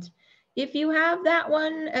claimed. If you have that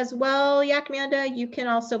one as well, Yakmanda, you can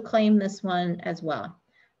also claim this one as well.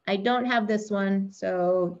 I don't have this one,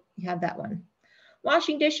 so you have that one.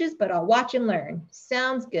 Washing dishes, but I'll watch and learn.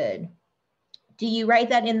 Sounds good. Do you write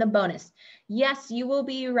that in the bonus? Yes, you will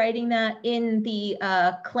be writing that in the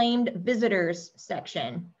claimed visitors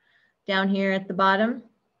section down here at the bottom.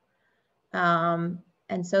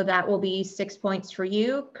 And so that will be 6 points for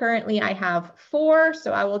you. Currently I have 4,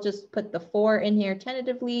 so I will just put the 4 in here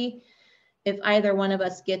tentatively. If either one of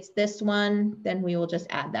us gets this one, then we will just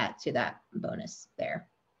add that to that bonus there.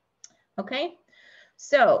 Okay,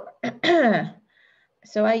 so,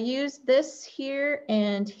 so I use this here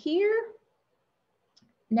and here.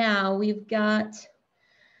 Now we've got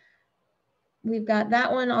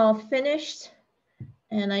that one all finished,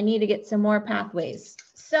 and I need to get some more pathways.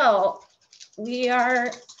 So we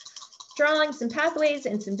are drawing some pathways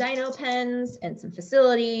and some dino pens and some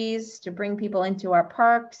facilities to bring people into our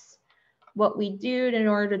parks. What we do in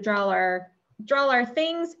order to draw our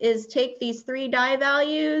things is take these 3 die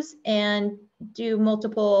values and do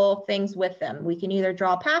multiple things with them. We can either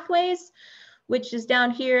draw pathways, which is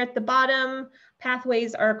down here at the bottom.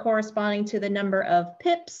 Pathways are corresponding to the number of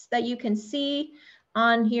pips that you can see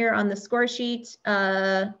on here on the score sheet.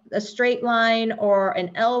 A straight line or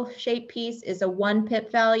an L-shaped piece is a 1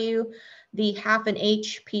 pip value. The half an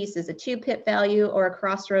H piece is a 2 pip value, or a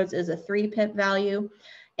crossroads is a 3 pip value.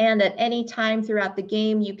 And at any time throughout the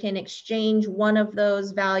game, you can exchange one of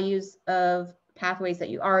those values of pathways that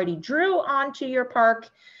you already drew onto your park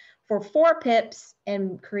for 4 pips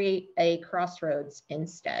and create a crossroads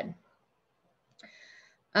instead.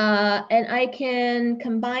 And I can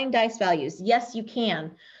combine dice values. Yes, you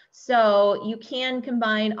can. So you can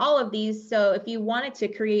combine all of these. So if you wanted to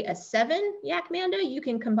create a 7, Yakmanda, you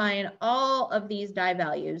can combine all of these die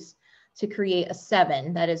values to create a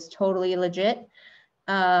 7. That is totally legit.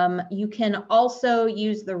 You can also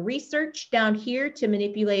use the research down here to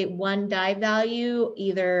manipulate one die value,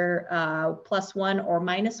 either +1 or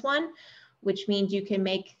 -1, which means you can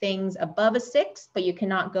make things above a 6, but you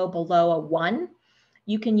cannot go below a 1.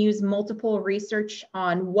 You can use multiple research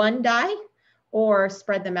on one die or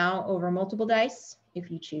spread them out over multiple dice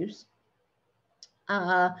if you choose.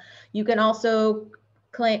 You can also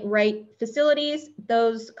write facilities.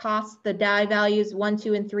 Those cost the die values 1,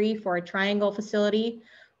 2, and 3 for a triangle facility,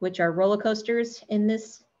 which are roller coasters in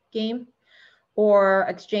this game, or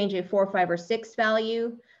exchange a 4, 5, or 6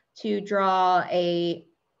 value to draw a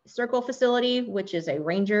circle facility, which is a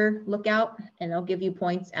ranger lookout, and they'll give you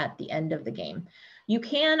points at the end of the game. You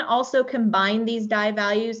can also combine these die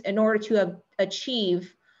values in order to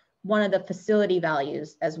achieve one of the facility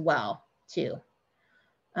values as well, too.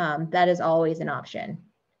 That is always an option.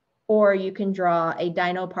 Or you can draw a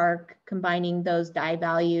dino park combining those die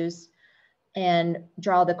values and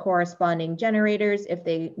draw the corresponding generators if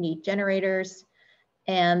they need generators.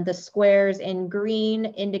 And the squares in green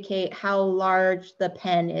indicate how large the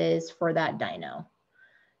pen is for that dino.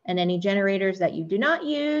 And any generators that you do not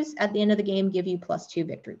use at the end of the game give you +2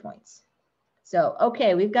 victory points. So,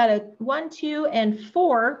 okay, we've got a 1, 2, and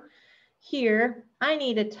 4 here. I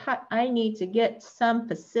need to get some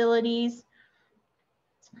facilities.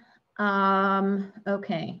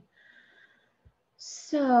 Okay.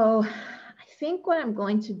 So I think what I'm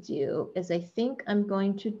going to do is I think I'm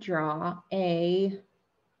going to draw a,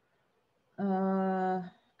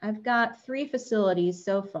 I've got 3 facilities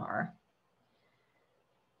so far.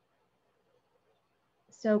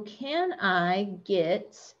 So can I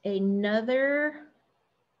get another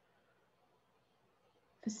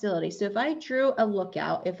facility? So if I drew a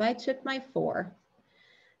lookout, if I took my 4,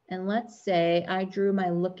 and let's say I drew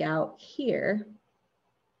my lookout here,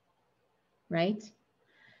 right?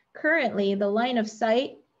 Currently, the line of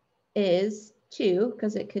sight is 2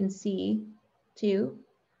 because it can see 2.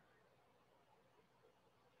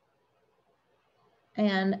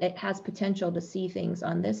 And it has potential to see things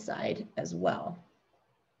on this side as well.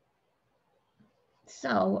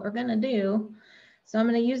 So what we're gonna do, so I'm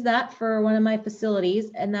gonna use that for one of my facilities,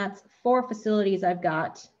 and that's 4 facilities I've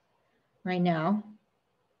got right now.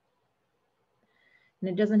 And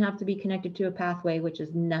it doesn't have to be connected to a pathway, which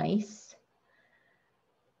is nice.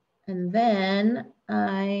 And then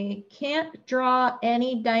I can't draw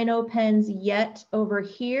any dino pens yet over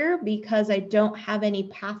here because I don't have any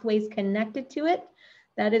pathways connected to it.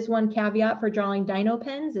 That is one caveat for drawing dino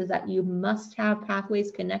pens, is that you must have pathways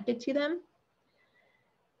connected to them.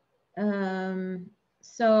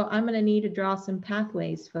 So I'm going to need to draw some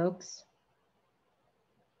pathways, folks.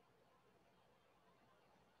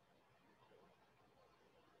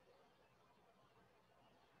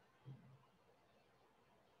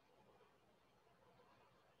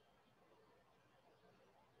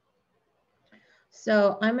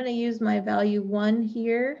 So I'm going to use my value 1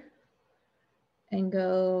 here and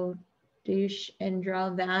go douche and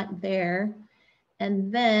draw that there.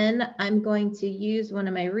 And then I'm going to use one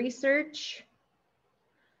of my research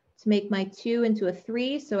to make my 2 into a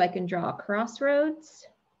 3 so I can draw a crossroads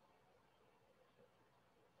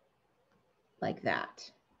like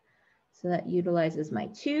that. So that utilizes my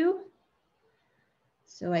 2.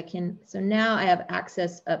 So now I have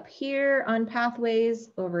access up here on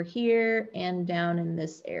pathways, over here, and down in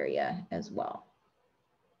this area as well.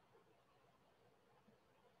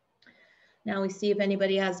 Now we see if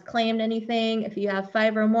anybody has claimed anything. If you have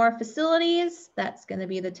 5 or more facilities, that's going to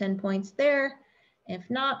be the 10 points there. If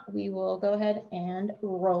not, we will go ahead and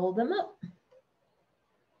roll them up.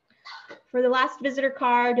 For the last visitor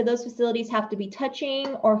card, do those facilities have to be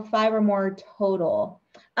touching or 5 or more total?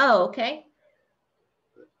 Oh, okay.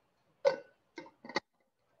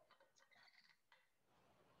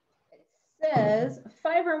 Says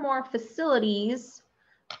 5 or more facilities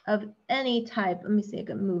of any type. Let me see, I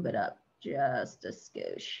can move it up just a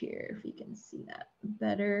skosh here if you can see that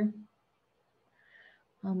better.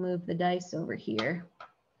 I'll move the dice over here.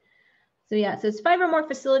 So yeah, it says 5 or more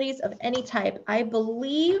facilities of any type. I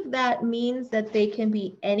believe that means that they can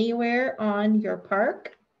be anywhere on your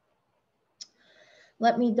park.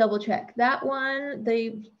 Let me double check that one.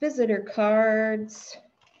 The visitor cards,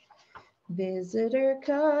 visitor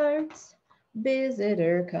cards,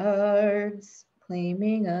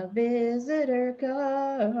 claiming a visitor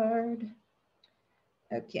card.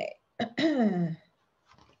 Okay.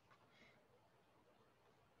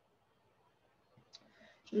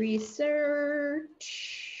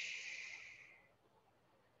 Research.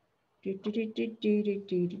 I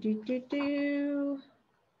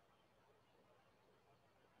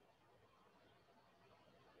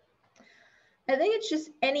think it's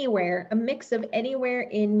just anywhere, a mix of anywhere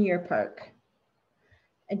in your park.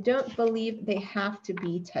 I don't believe they have to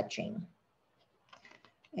be touching.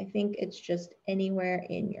 I think it's just anywhere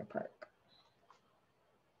in your park.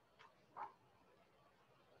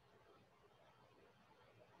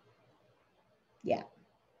 Yeah.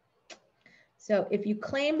 So if you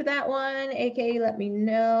claimed that one, AK, let me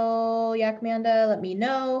know. Yakmanda, let me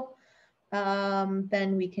know.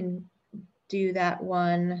 Then we can do that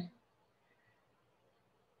one.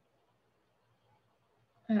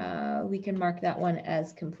 We can mark that one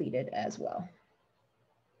as completed as well.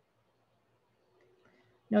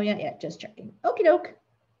 No, not yet, just checking. Okie doke.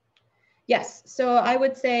 Yes, so I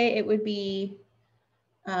would say it would be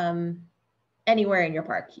anywhere in your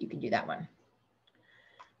park. You can do that one.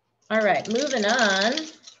 All right, moving on.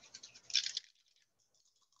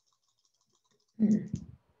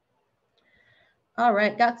 All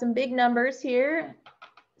right, got some big numbers here.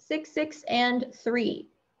 6, 6, and 3.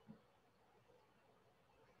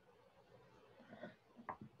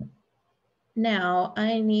 Now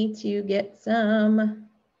I need to get some.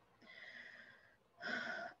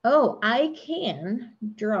 Oh, I can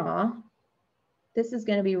draw. This is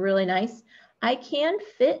going to be really nice. I can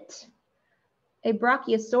fit a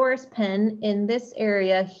Brachiosaurus pen in this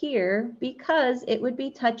area here because it would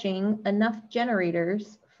be touching enough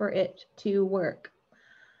generators for it to work.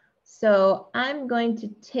 So I'm going to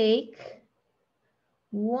take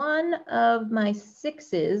one of my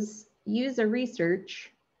 6s, use a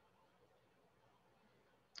research,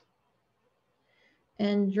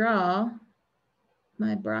 and draw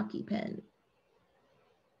my Brachie pen.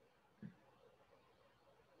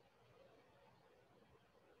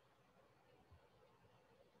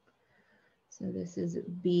 So this is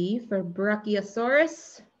B for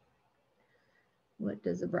Brachiosaurus. What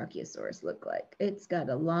does a Brachiosaurus look like? It's got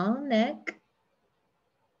a long neck.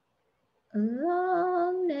 A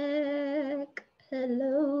long neck.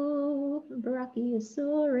 Hello,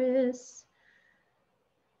 Brachiosaurus.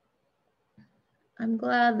 I'm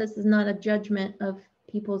glad this is not a judgment of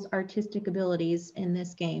people's artistic abilities in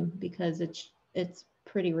this game because it's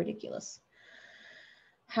pretty ridiculous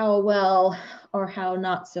how well or how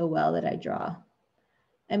not so well that I draw.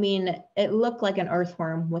 I mean, it looked like an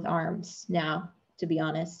earthworm with arms now, to be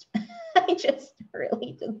honest. I just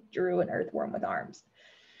really drew an earthworm with arms.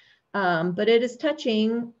 But it is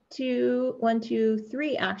touching 2, 1, 2,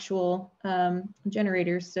 3 actual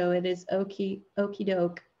generators. So it is okie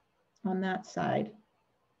doke on that side.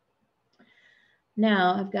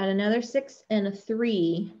 Now I've got another 6 and a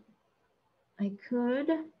 3. I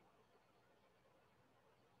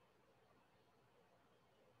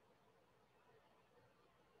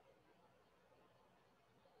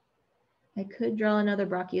could draw another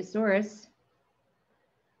Brachiosaurus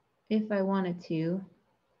if I wanted to.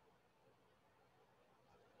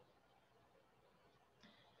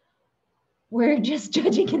 We're just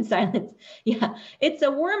judging in silence. Yeah, it's a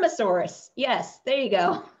wormosaurus. Yes, there you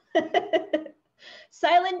go.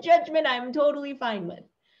 Silent judgment, I'm totally fine with.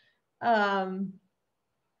 Yeah,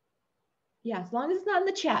 as long as it's not in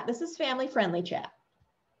the chat. This is family friendly chat.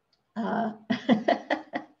 Oh,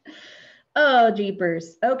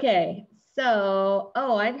 jeepers. Okay, so,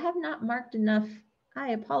 oh, I have not marked enough. I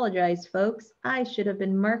apologize, folks. I should have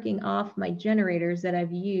been marking off my generators that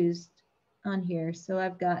I've used on here. So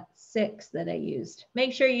I've got 6 that I used.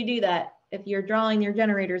 Make sure you do that. If you're drawing your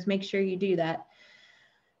generators, make sure you do that.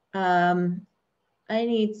 I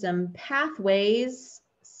need some pathways.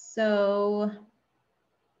 So,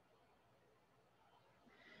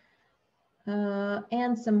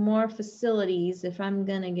 and some more facilities if I'm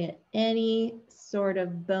gonna get any sort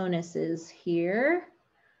of bonuses here.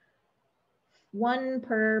 1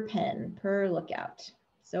 per pen per lookout.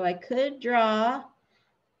 So I could draw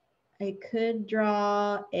a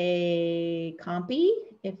compy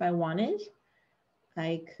if I wanted.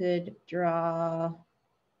 I could draw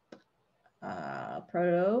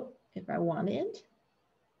proto if I wanted.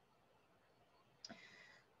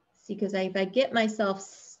 See, because if I get myself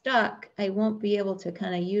stuck, I won't be able to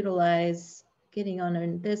kind of utilize getting on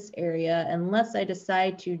in this area unless I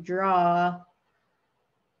decide to draw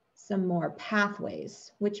some more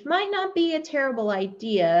pathways, which might not be a terrible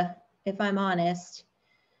idea if I'm honest.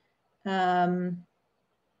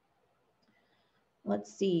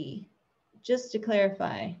 Let's see, just to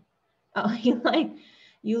clarify. Oh,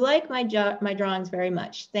 you like my drawings very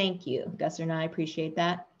much. Thank you, Gusser, I appreciate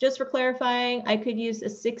that. Just for clarifying, I could use a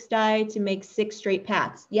 6 die to make 6 straight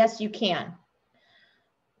paths. Yes, you can,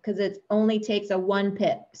 because it only takes a 1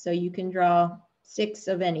 pip, so you can draw 6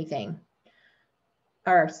 of anything.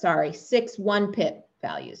 Or sorry, 6 1 pip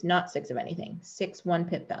values, not 6 of anything, 6 1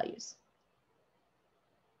 pip values.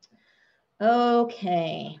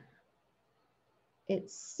 Okay. It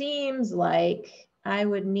seems like I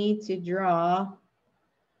would need to draw,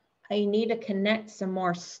 I need to connect some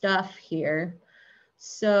more stuff here.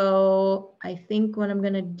 So I think what I'm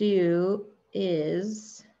gonna do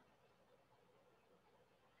is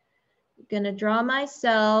gonna draw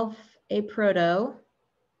myself a proto.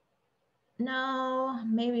 No,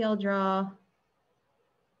 maybe I'll draw,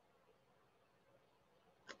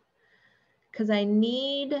 because I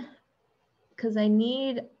need,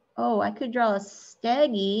 oh, I could draw a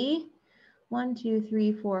steggy. 1, 2,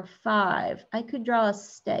 3, 4, 5. I could draw a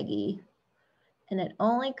steggy, and it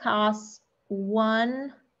only costs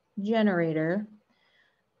 1 generator.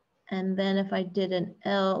 And then if I did an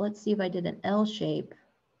L, let's see if I did an L shape.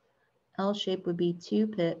 L shape would be 2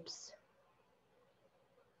 pips.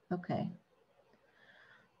 Okay.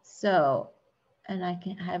 So, and I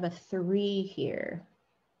can have a 3 here.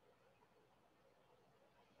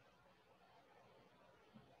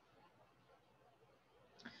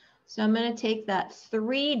 So I'm going to take that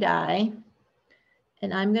 3 die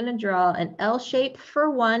and I'm going to draw an L shape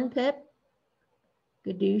for 1 pip.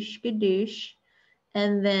 Gadoosh, gadoosh.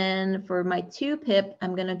 And then for my 2 pip,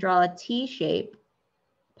 I'm going to draw a T shape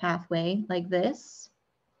pathway like this.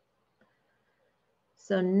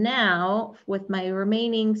 So now with my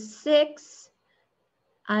remaining 6,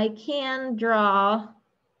 I can draw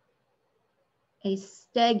a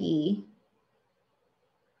steggy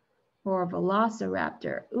or a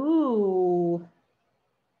velociraptor. Ooh.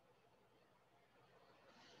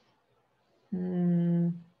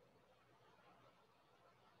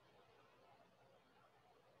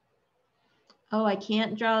 Oh, I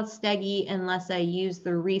can't draw a steggy unless I use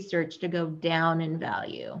the research to go down in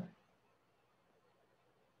value.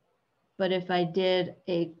 But if I did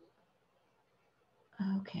a,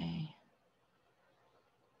 okay.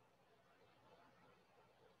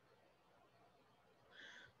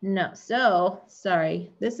 No, so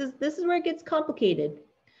sorry. This is where it gets complicated.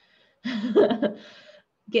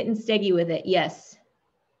 Getting steggy with it, yes.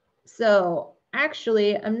 So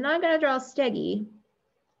actually, I'm not gonna draw steggy,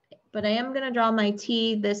 but I am gonna draw my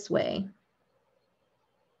T this way,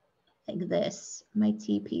 like this, my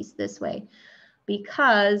T piece this way,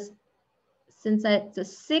 because since it's a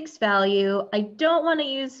 6 value, I don't want to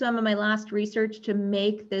use some of my last research to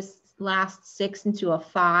make this last 6 into a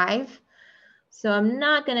 5. So I'm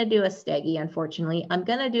not going to do a steggy, unfortunately. I'm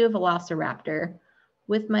going to do a velociraptor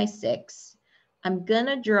with my 6. I'm going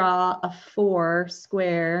to draw a 4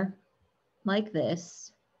 square like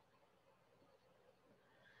this.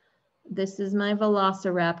 This is my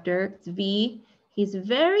velociraptor. It's V. He's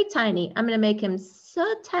very tiny. I'm going to make him so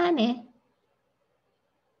tiny.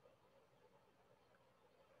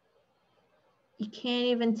 You can't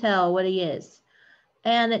even tell what he is.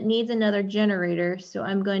 And it needs another generator. So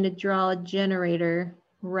I'm going to draw a generator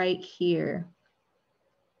right here,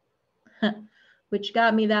 which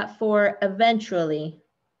got me that 4 eventually.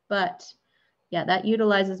 But yeah, that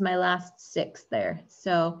utilizes my last 6 there.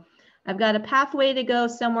 So I've got a pathway to go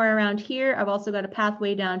somewhere around here. I've also got a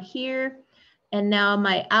pathway down here. And now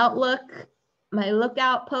my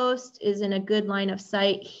lookout post is in a good line of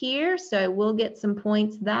sight here. So I will get some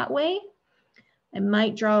points that way. I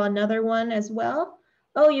might draw another one as well.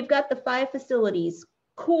 Oh, you've got the 5 facilities.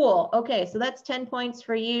 Cool. Okay, so that's 10 points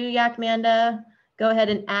for you, Yakmanda. Go ahead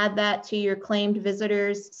and add that to your claimed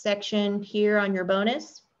visitors section here on your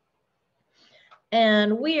bonus.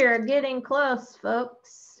 And we're getting close,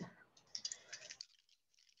 folks.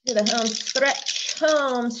 To the home stretch,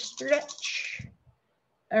 home stretch.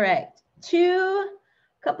 All right, 1, 2,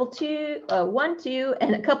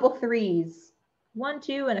 and a couple 3s. 1,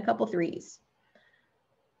 2, and a couple 3s.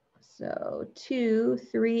 So 2,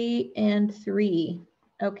 3, and 3.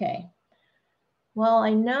 Okay. Well,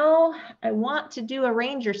 I know I want to do a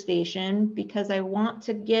ranger station because I want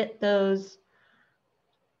to get those.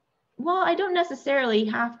 Well, I don't necessarily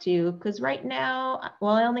have to because right now,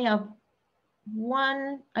 well, I only have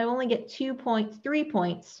 1. I only get 2 points, 3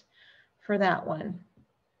 points for that one.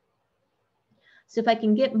 So if I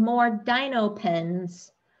can get more dino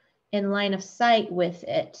pens in line of sight with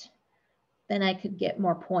it, then I could get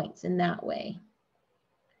more points in that way.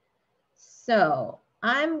 So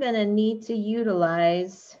I'm going to need to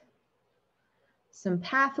utilize some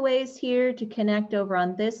pathways here to connect over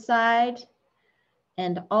on this side.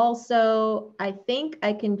 And also, I think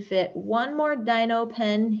I can fit 1 more dino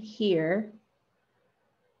pen here.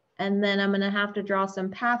 And then I'm going to have to draw some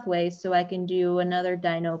pathways so I can do another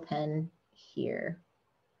dino pen here.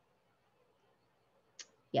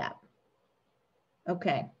 Yeah.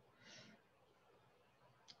 Okay.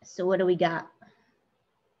 So what do we got?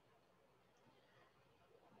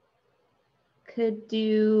 Could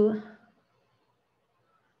do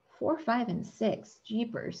 4, 5, and 6.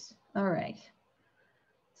 Jeepers. All right.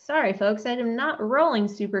 Sorry, folks. I am not rolling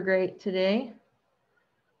super great today.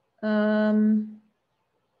 I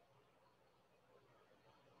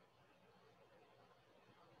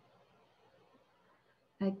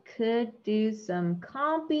could do some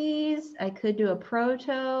compies. I could do a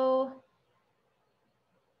proto.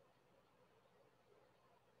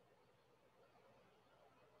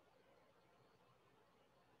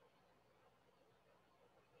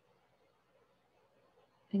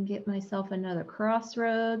 And get myself another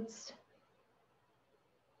crossroads.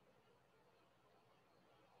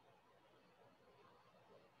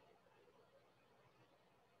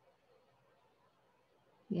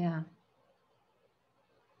 Yeah.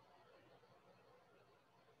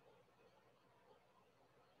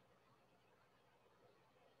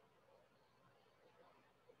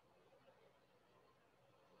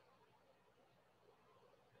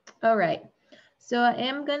 All right. So I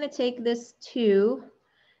am going to take this 2.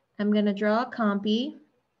 I'm going to draw a compy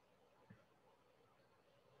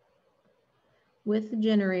with the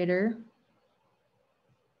generator.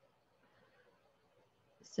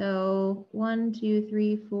 So 1, 2,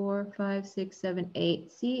 3, 4, 5, 6, 7,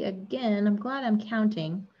 8. See, again, I'm glad I'm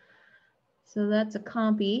counting. So that's a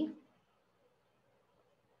compy.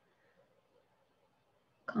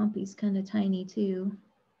 Compy's kind of tiny too.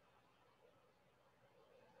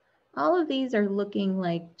 All of these are looking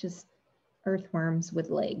like just earthworms with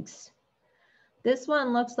legs. This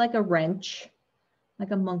one looks like a wrench,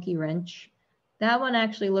 like a monkey wrench. That one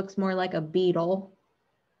actually looks more like a beetle.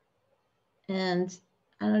 And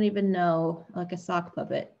I don't even know, like a sock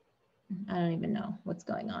puppet. I don't even know what's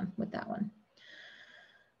going on with that one.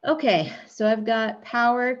 Okay, so I've got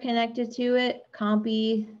power connected to it.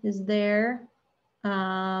 Compy is there.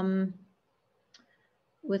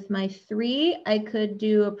 With my 3, I could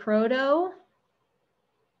do a proto.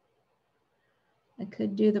 I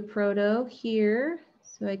could do the proto here.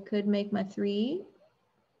 So I could make my 3.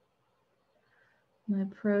 My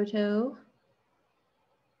proto.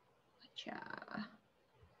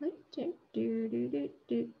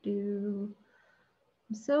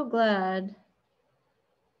 I'm so glad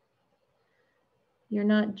you're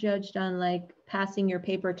not judged on like passing your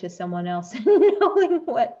paper to someone else and knowing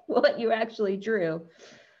what you actually drew,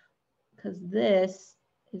 because this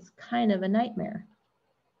is kind of a nightmare.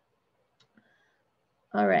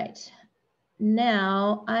 All right,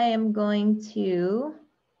 now I am going to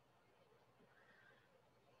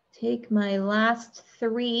take my last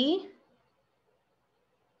 3.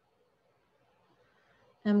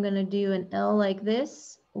 I'm going to do an L like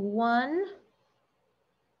this. 1,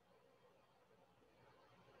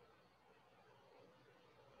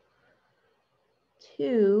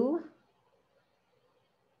 2,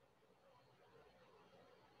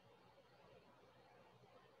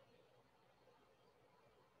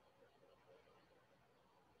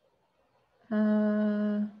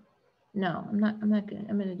 No, I'm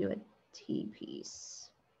gonna do a T piece.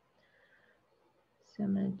 So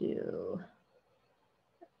I'm gonna do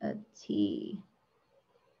a T.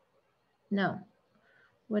 No,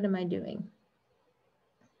 what am I doing?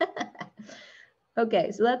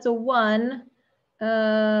 Okay, so that's a 1.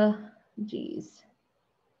 Geez.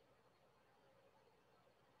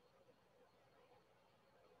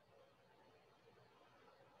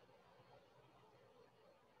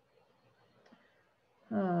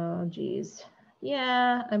 Oh, geez.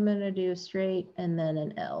 Yeah, I'm gonna do straight and then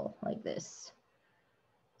an L like this.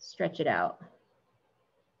 Stretch it out.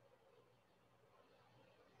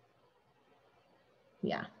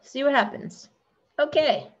 Yeah, see what happens.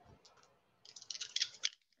 Okay.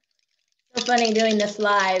 So funny doing this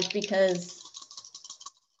live because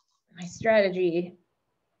my strategy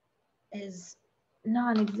is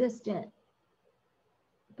non-existent,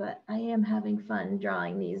 but I am having fun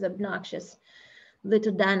drawing these obnoxious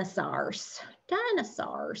little dinosaurs.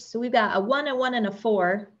 So we've got a 1, a 1, and a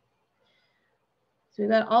 4. So we've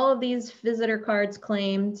got all of these visitor cards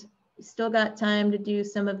claimed. We still got time to do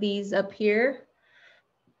some of these up here.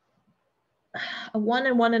 A 1,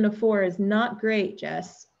 a 1, and a 4 is not great,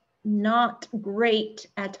 Jess. Not great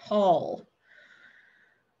at all.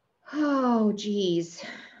 Oh, geez.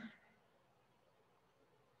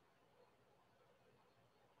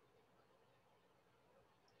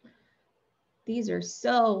 These are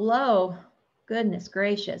so low. Goodness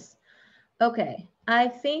gracious. Okay, I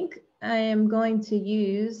think I am going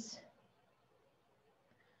to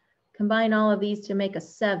combine all of these to make a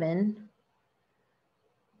 7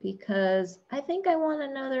 because I think I want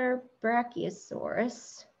another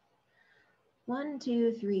Brachiosaurus. 1,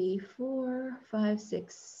 2, 3, 4, 5,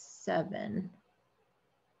 6, 7.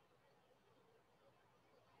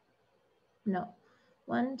 No,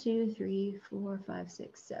 1, 2, 3, 4, 5,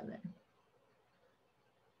 6, 7.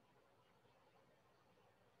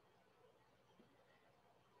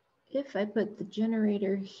 If I put the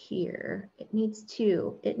generator here, it needs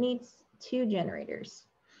 2. It needs 2 generators.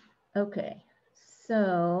 Okay,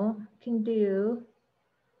 so I can do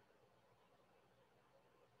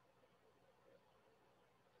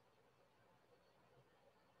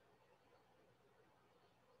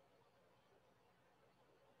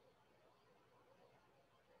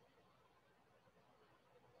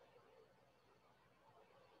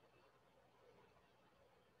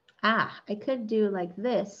I could do like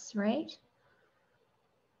this, right?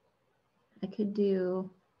 I could do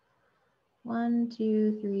 1,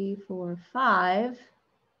 2, 3, 4, 5,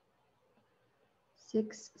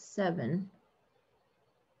 6, 7,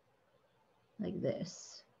 like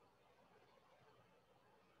this.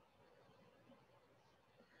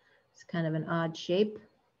 It's kind of an odd shape.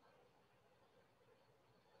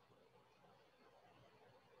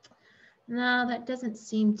 No, that doesn't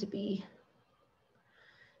seem to be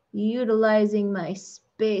utilizing my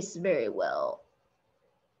space very well.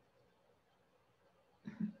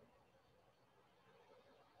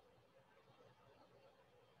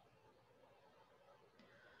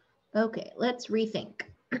 Okay, let's rethink.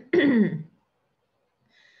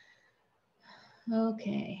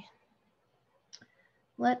 Okay,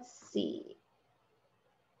 let's see.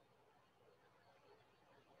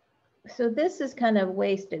 So this is kind of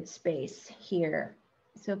wasted space here.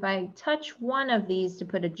 So if I touch one of these to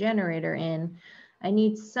put a generator in, I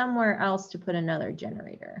need somewhere else to put another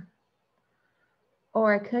generator.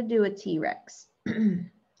 Or I could do a T-Rex.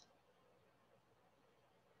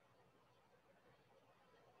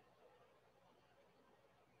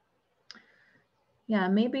 Yeah,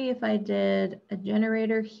 maybe if I did a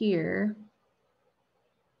generator here,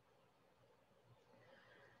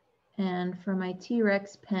 and for my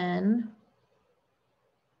T-Rex pen,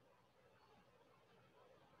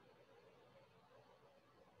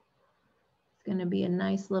 it's going to be a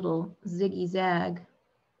nice little ziggy zag.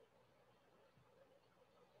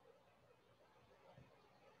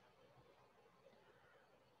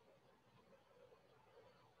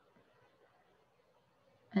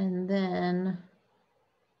 And then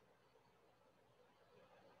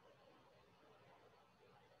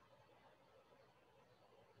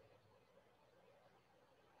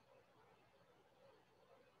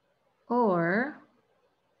or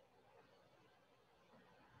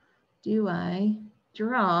do I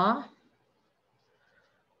draw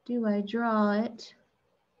it?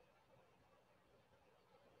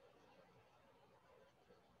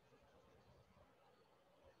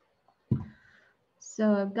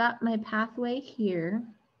 So I've got my pathway here.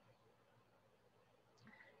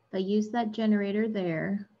 If I use that generator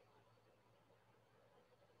there,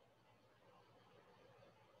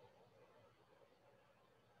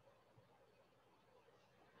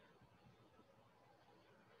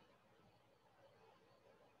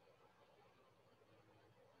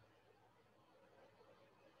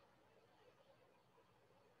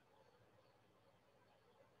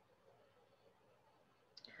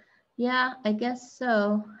 Yeah, I guess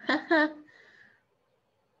so.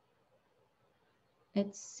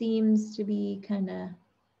 It seems to be kind of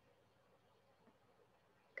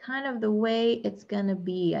the way it's gonna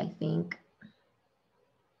be, I think.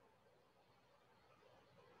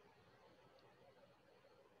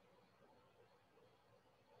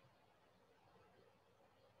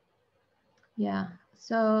 Yeah,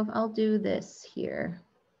 so I'll do this here.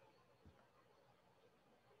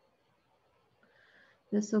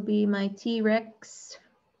 This will be my T-Rex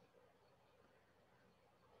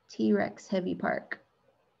heavy park.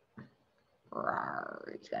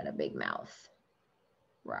 Rawr, he's got a big mouth.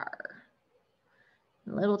 Rawr.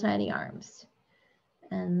 Little tiny arms.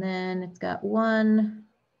 And then it's got 1,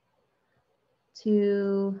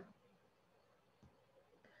 2,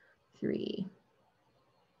 3.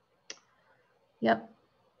 Yep.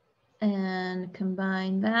 And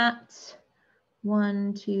combine that.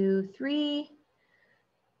 1, 2, 3.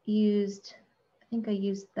 Used, I think I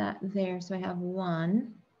used that there, so I have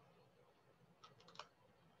 1.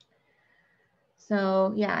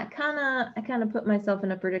 So yeah, I kind of put myself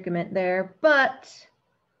in a predicament there, but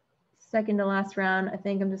second to last round, I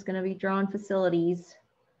think I'm just going to be drawing facilities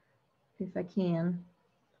if I can.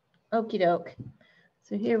 Okie doke.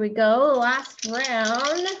 So here we go, last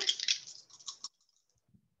round.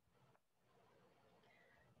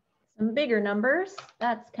 Some bigger numbers.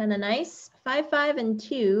 That's kind of nice. 5, 5, and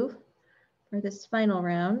 2 for this final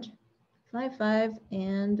round. 5, 5,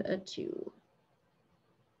 and a 2.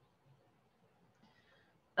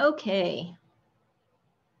 Okay.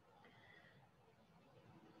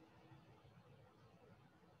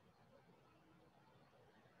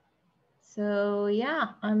 So yeah,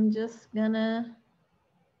 I'm just gonna,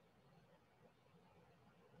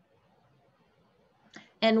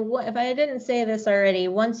 and what if I didn't say this already,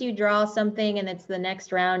 once you draw something and it's the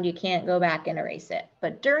next round, you can't go back and erase it.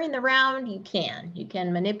 But during the round, you can. You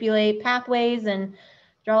can manipulate pathways and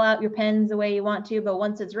draw out your pens the way you want to, but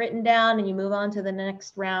once it's written down and you move on to the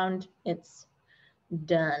next round, it's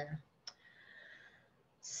done.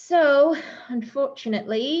 So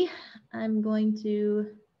unfortunately, I'm going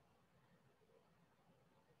to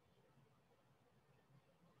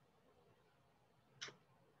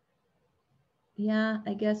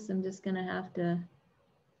I guess I'm just gonna have to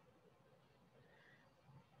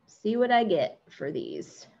see what I get for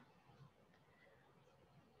these.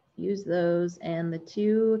 Use those, and the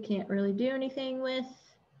 2 can't really do anything with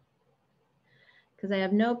because I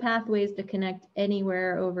have no pathways to connect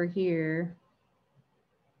anywhere over here.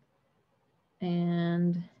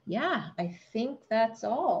 And yeah, I think that's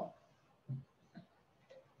all.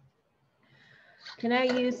 Can I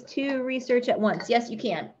use 2 research at once? Yes, you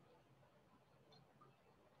can.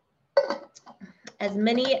 As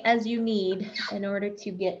many as you need in order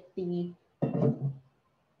to get the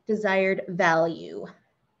desired value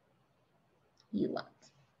you want.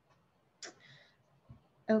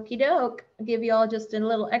 Okie doke. I'll give you all just a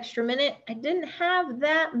little extra minute. I didn't have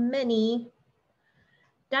that many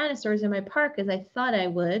dinosaurs in my park as I thought I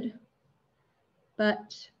would,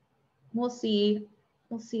 but we'll see.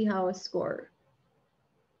 We'll see how I score.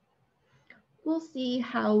 We'll see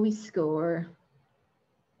how we score.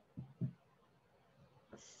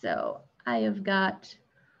 So I have got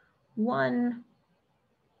 1,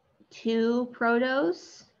 2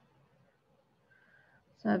 protos.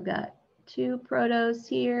 So I've got 2 protos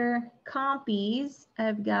here. Compies,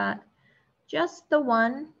 I've got just the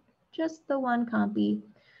one compy.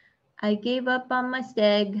 I gave up on my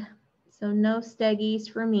steg, so no steggies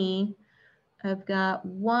for me. I've got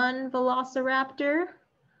 1 velociraptor.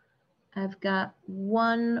 I've got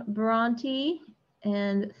 1 Bronte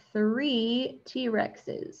and 3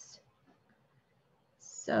 T-Rexes.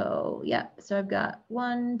 So yeah, so I've got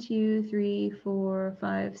 1, 2, 3, 4,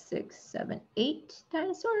 5, 6, 7, 8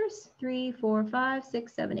 dinosaurs. 3, 4, 5,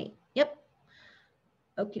 6, 7, 8. Yep.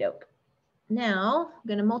 Okie doke. Now I'm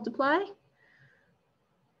gonna multiply.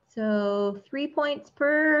 So 3 points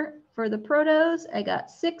per for the protos. I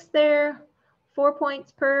got 6 there. 4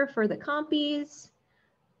 points per for the compies.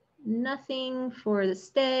 Nothing for the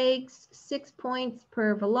stegs. 6 points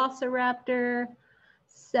per velociraptor.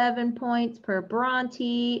 7 points per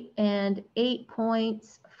Bronte, and 8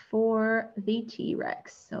 points for the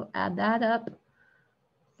T-Rex. So add that up.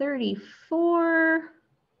 34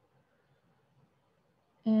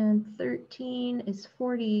 and 13 is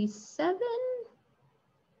 47,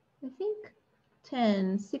 I think.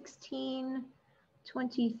 10, 16,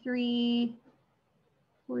 23,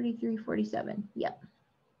 43, 47. Yep.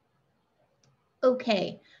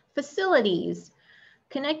 Okay, facilities.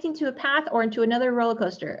 Connecting to a path or into another roller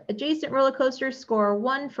coaster. Adjacent roller coasters score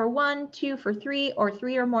 1 for 1, 2 for 3, or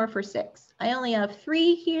 3 or more for 6. I only have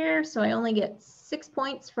 3 here, so I only get 6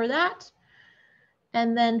 points for that.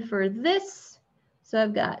 And then for this, so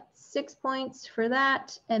I've got 6 points for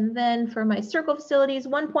that. And then for my circle facilities,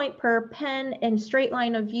 1 point per pen and straight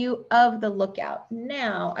line of view of the lookout.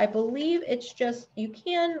 Now, I believe it's just, you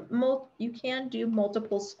can do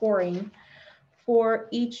multiple scoring for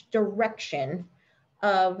each direction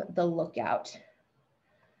of the lookout.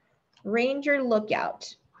 Ranger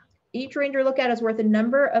lookout. Each ranger lookout is worth a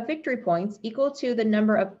number of victory points equal to the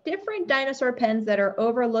number of different dinosaur pens that are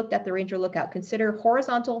overlooked at the ranger lookout. Consider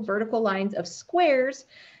horizontal vertical lines of squares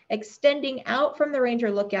extending out from the ranger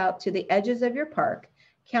lookout to the edges of your park,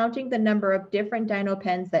 counting the number of different dino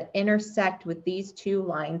pens that intersect with these 2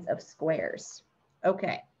 lines of squares.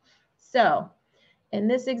 Okay, so in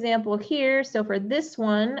this example here, so for this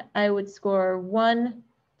one, I would score 1,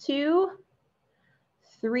 2,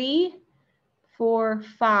 3, 4,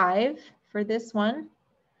 5 for this one.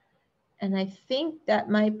 And I think that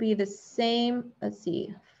might be the same, let's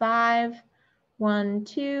see, 5, 1,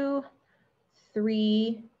 2,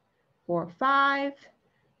 3, 4, 5.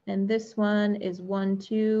 And this one is 1,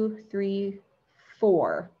 2, 3,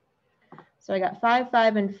 4. So I got 5,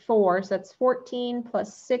 5, and 4. So that's 14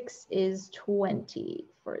 plus 6 is 20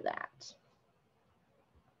 for that.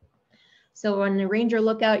 So on the ranger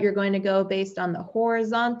lookout, you're going to go based on the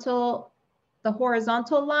horizontal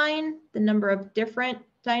line, the number of different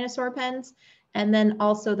dinosaur pens, and then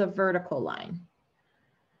also the vertical line.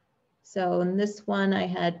 So in this one, I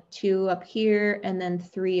had 2 up here and then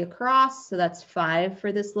 3 across. So that's 5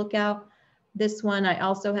 for this lookout. This one, I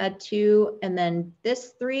also had 2, and then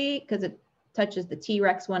this 3, because it touches the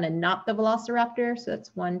T-Rex one and not the Velociraptor. So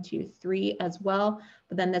that's 1, 2, 3 as well.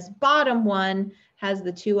 But then this bottom one has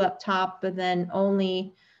the 2 up top, but then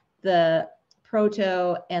only the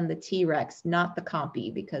Proto and the T-Rex, not the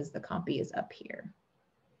Compy, because the Compy is up here.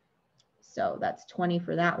 So that's 20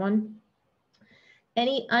 for that one.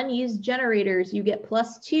 Any unused generators, you get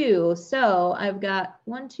 +2. So I've got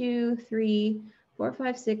 1, 2, 3, 4,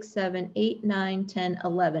 5, 6, 7, 8, 9, 10,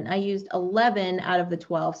 11. I used 11 out of the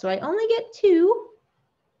 12, so I only get 2.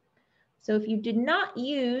 So if you did not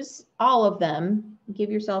use all of them, give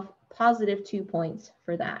yourself +2 points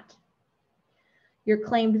for that. Your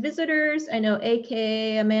claimed visitors, I know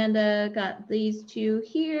AK Amanda got these 2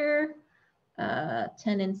 here,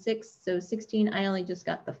 10 and 6, so 16. I only just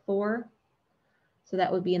got the 4. So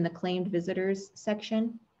that would be in the claimed visitors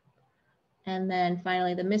section. And then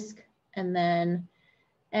finally the MISC, and then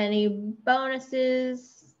any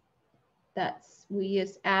bonuses, we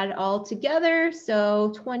just add all together.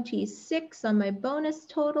 So 26 on my bonus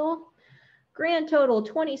total. Grand total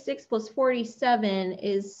 26 plus 47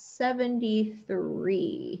 is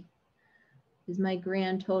 73 is my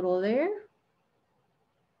grand total there.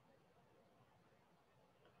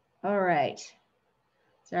 All right.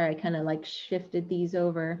 Sorry, I kind of like shifted these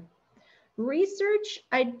over. Research,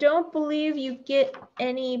 I don't believe you get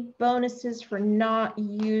any bonuses for not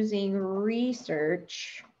using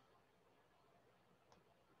research.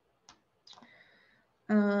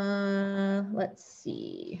 Let's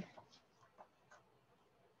see.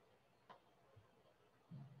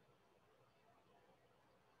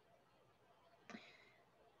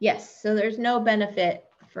 Yes, so there's no benefit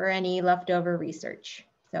for any leftover research.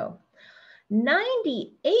 So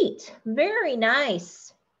 98, very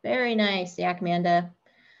nice. Very nice, Yakmanda.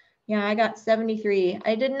 Yeah, I got 73.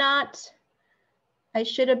 I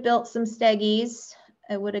should have built some steggies.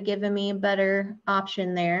 It would have given me a better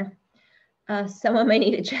option there. Someone might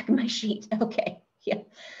need to check my sheet. Okay, yeah.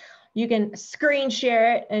 You can screen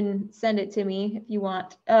share it and send it to me if you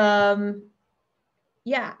want. Yeah,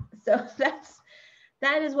 so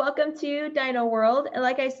that is Welcome to Dino World. And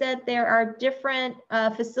like I said, there are different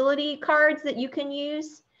facility cards that you can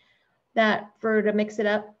use to mix it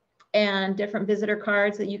up, and different visitor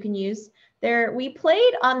cards that you can use. We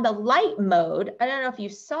played on the light mode. I don't know if you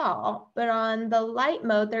saw, but on the light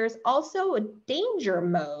mode, there's also a danger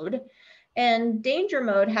mode. And danger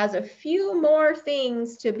mode has a few more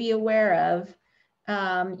things to be aware of.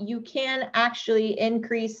 You can actually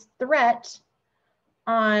increase threat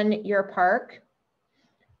on your park.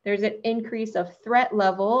 There's an increase of threat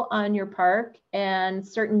level on your park, and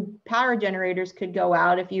certain power generators could go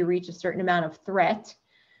out if you reach a certain amount of threat,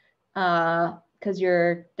 because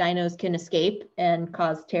your dinos can escape and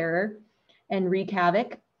cause terror and wreak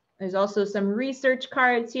havoc. There's also some research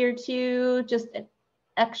cards here too, just an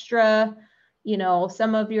extra,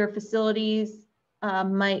 some of your facilities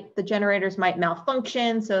the generators might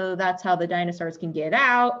malfunction, so that's how the dinosaurs can get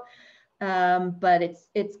out. but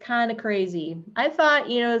it's kind of crazy. I thought,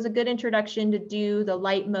 you know, it was a good introduction to do the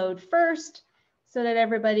light mode first so that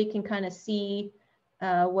everybody can kind of see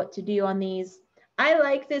what to do on these. I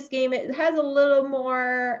like this game. It has a little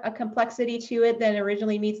more complexity to it than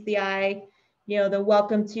originally meets the eye. You know, the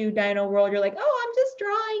Welcome to Dino World, you're like, oh, I'm just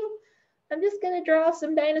drawing. I'm just going to draw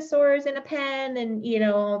some dinosaurs in a pen and, you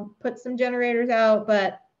know, put some generators out.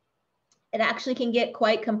 But it actually can get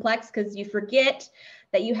quite complex because you forget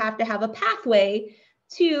that you have to have a pathway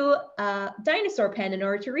to a dinosaur pen in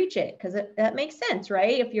order to reach it, because that makes sense,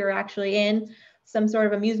 right? If you're actually in some sort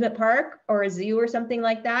of amusement park or a zoo or something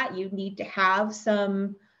like that, you need to have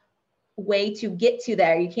some way to get to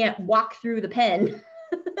there. You can't walk through the pen.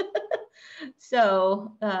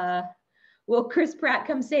 So will Chris Pratt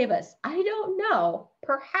come save us? I don't know.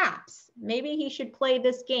 Perhaps. Maybe he should play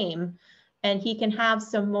this game and he can have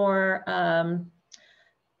some more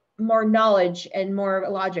more knowledge and more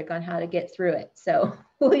logic on how to get through it. So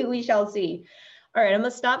we shall see. All right, I'm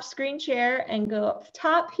gonna stop screen share and go up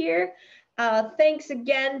top here. Thanks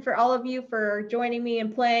again for all of you for joining me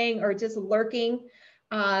and playing or just lurking.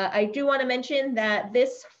 I do want to mention that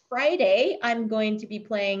this Friday, I'm going to be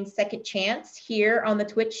playing Second Chance here on the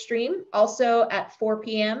Twitch stream, also at 4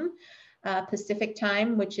 p.m. Pacific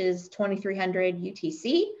time, which is 2300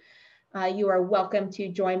 UTC. You are welcome to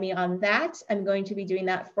join me on that. I'm going to be doing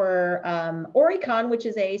that for Oricon, which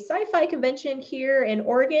is a sci-fi convention here in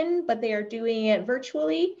Oregon, but they are doing it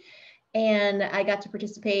virtually. And I got to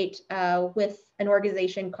participate with an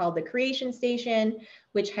organization called the Creation Station,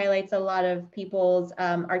 which highlights a lot of people's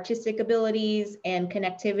artistic abilities and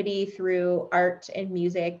connectivity through art and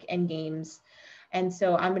music and games. And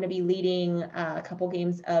so I'm going to be leading a couple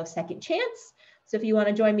games of Second Chance. So if you want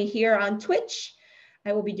to join me here on Twitch,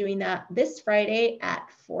 I will be doing that this Friday at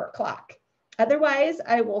 4 o'clock. Otherwise,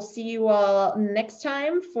 I will see you all next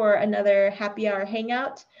time for another happy hour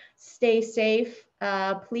hangout. Stay safe.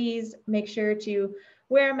 Please make sure to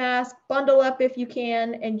wear a mask, bundle up if you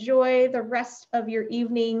can, enjoy the rest of your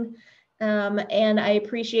evening. And I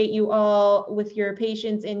appreciate you all with your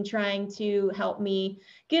patience in trying to help me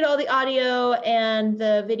get all the audio and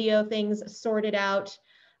the video things sorted out.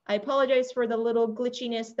 I apologize for the little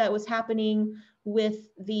glitchiness that was happening with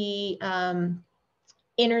the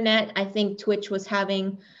internet. I think Twitch was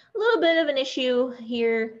having a little bit of an issue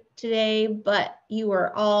here today, but you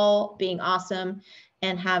are all being awesome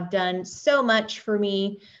and have done so much for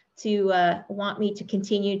me to want me to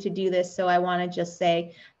continue to do this. So I want to just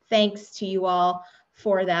say thanks to you all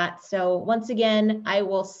for that. So once again, I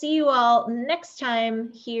will see you all next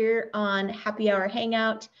time here on Happy Hour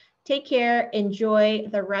Hangout. Take care, enjoy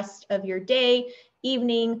the rest of your day,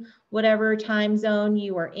 evening, whatever time zone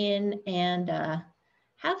you are in, and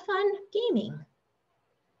have fun gaming.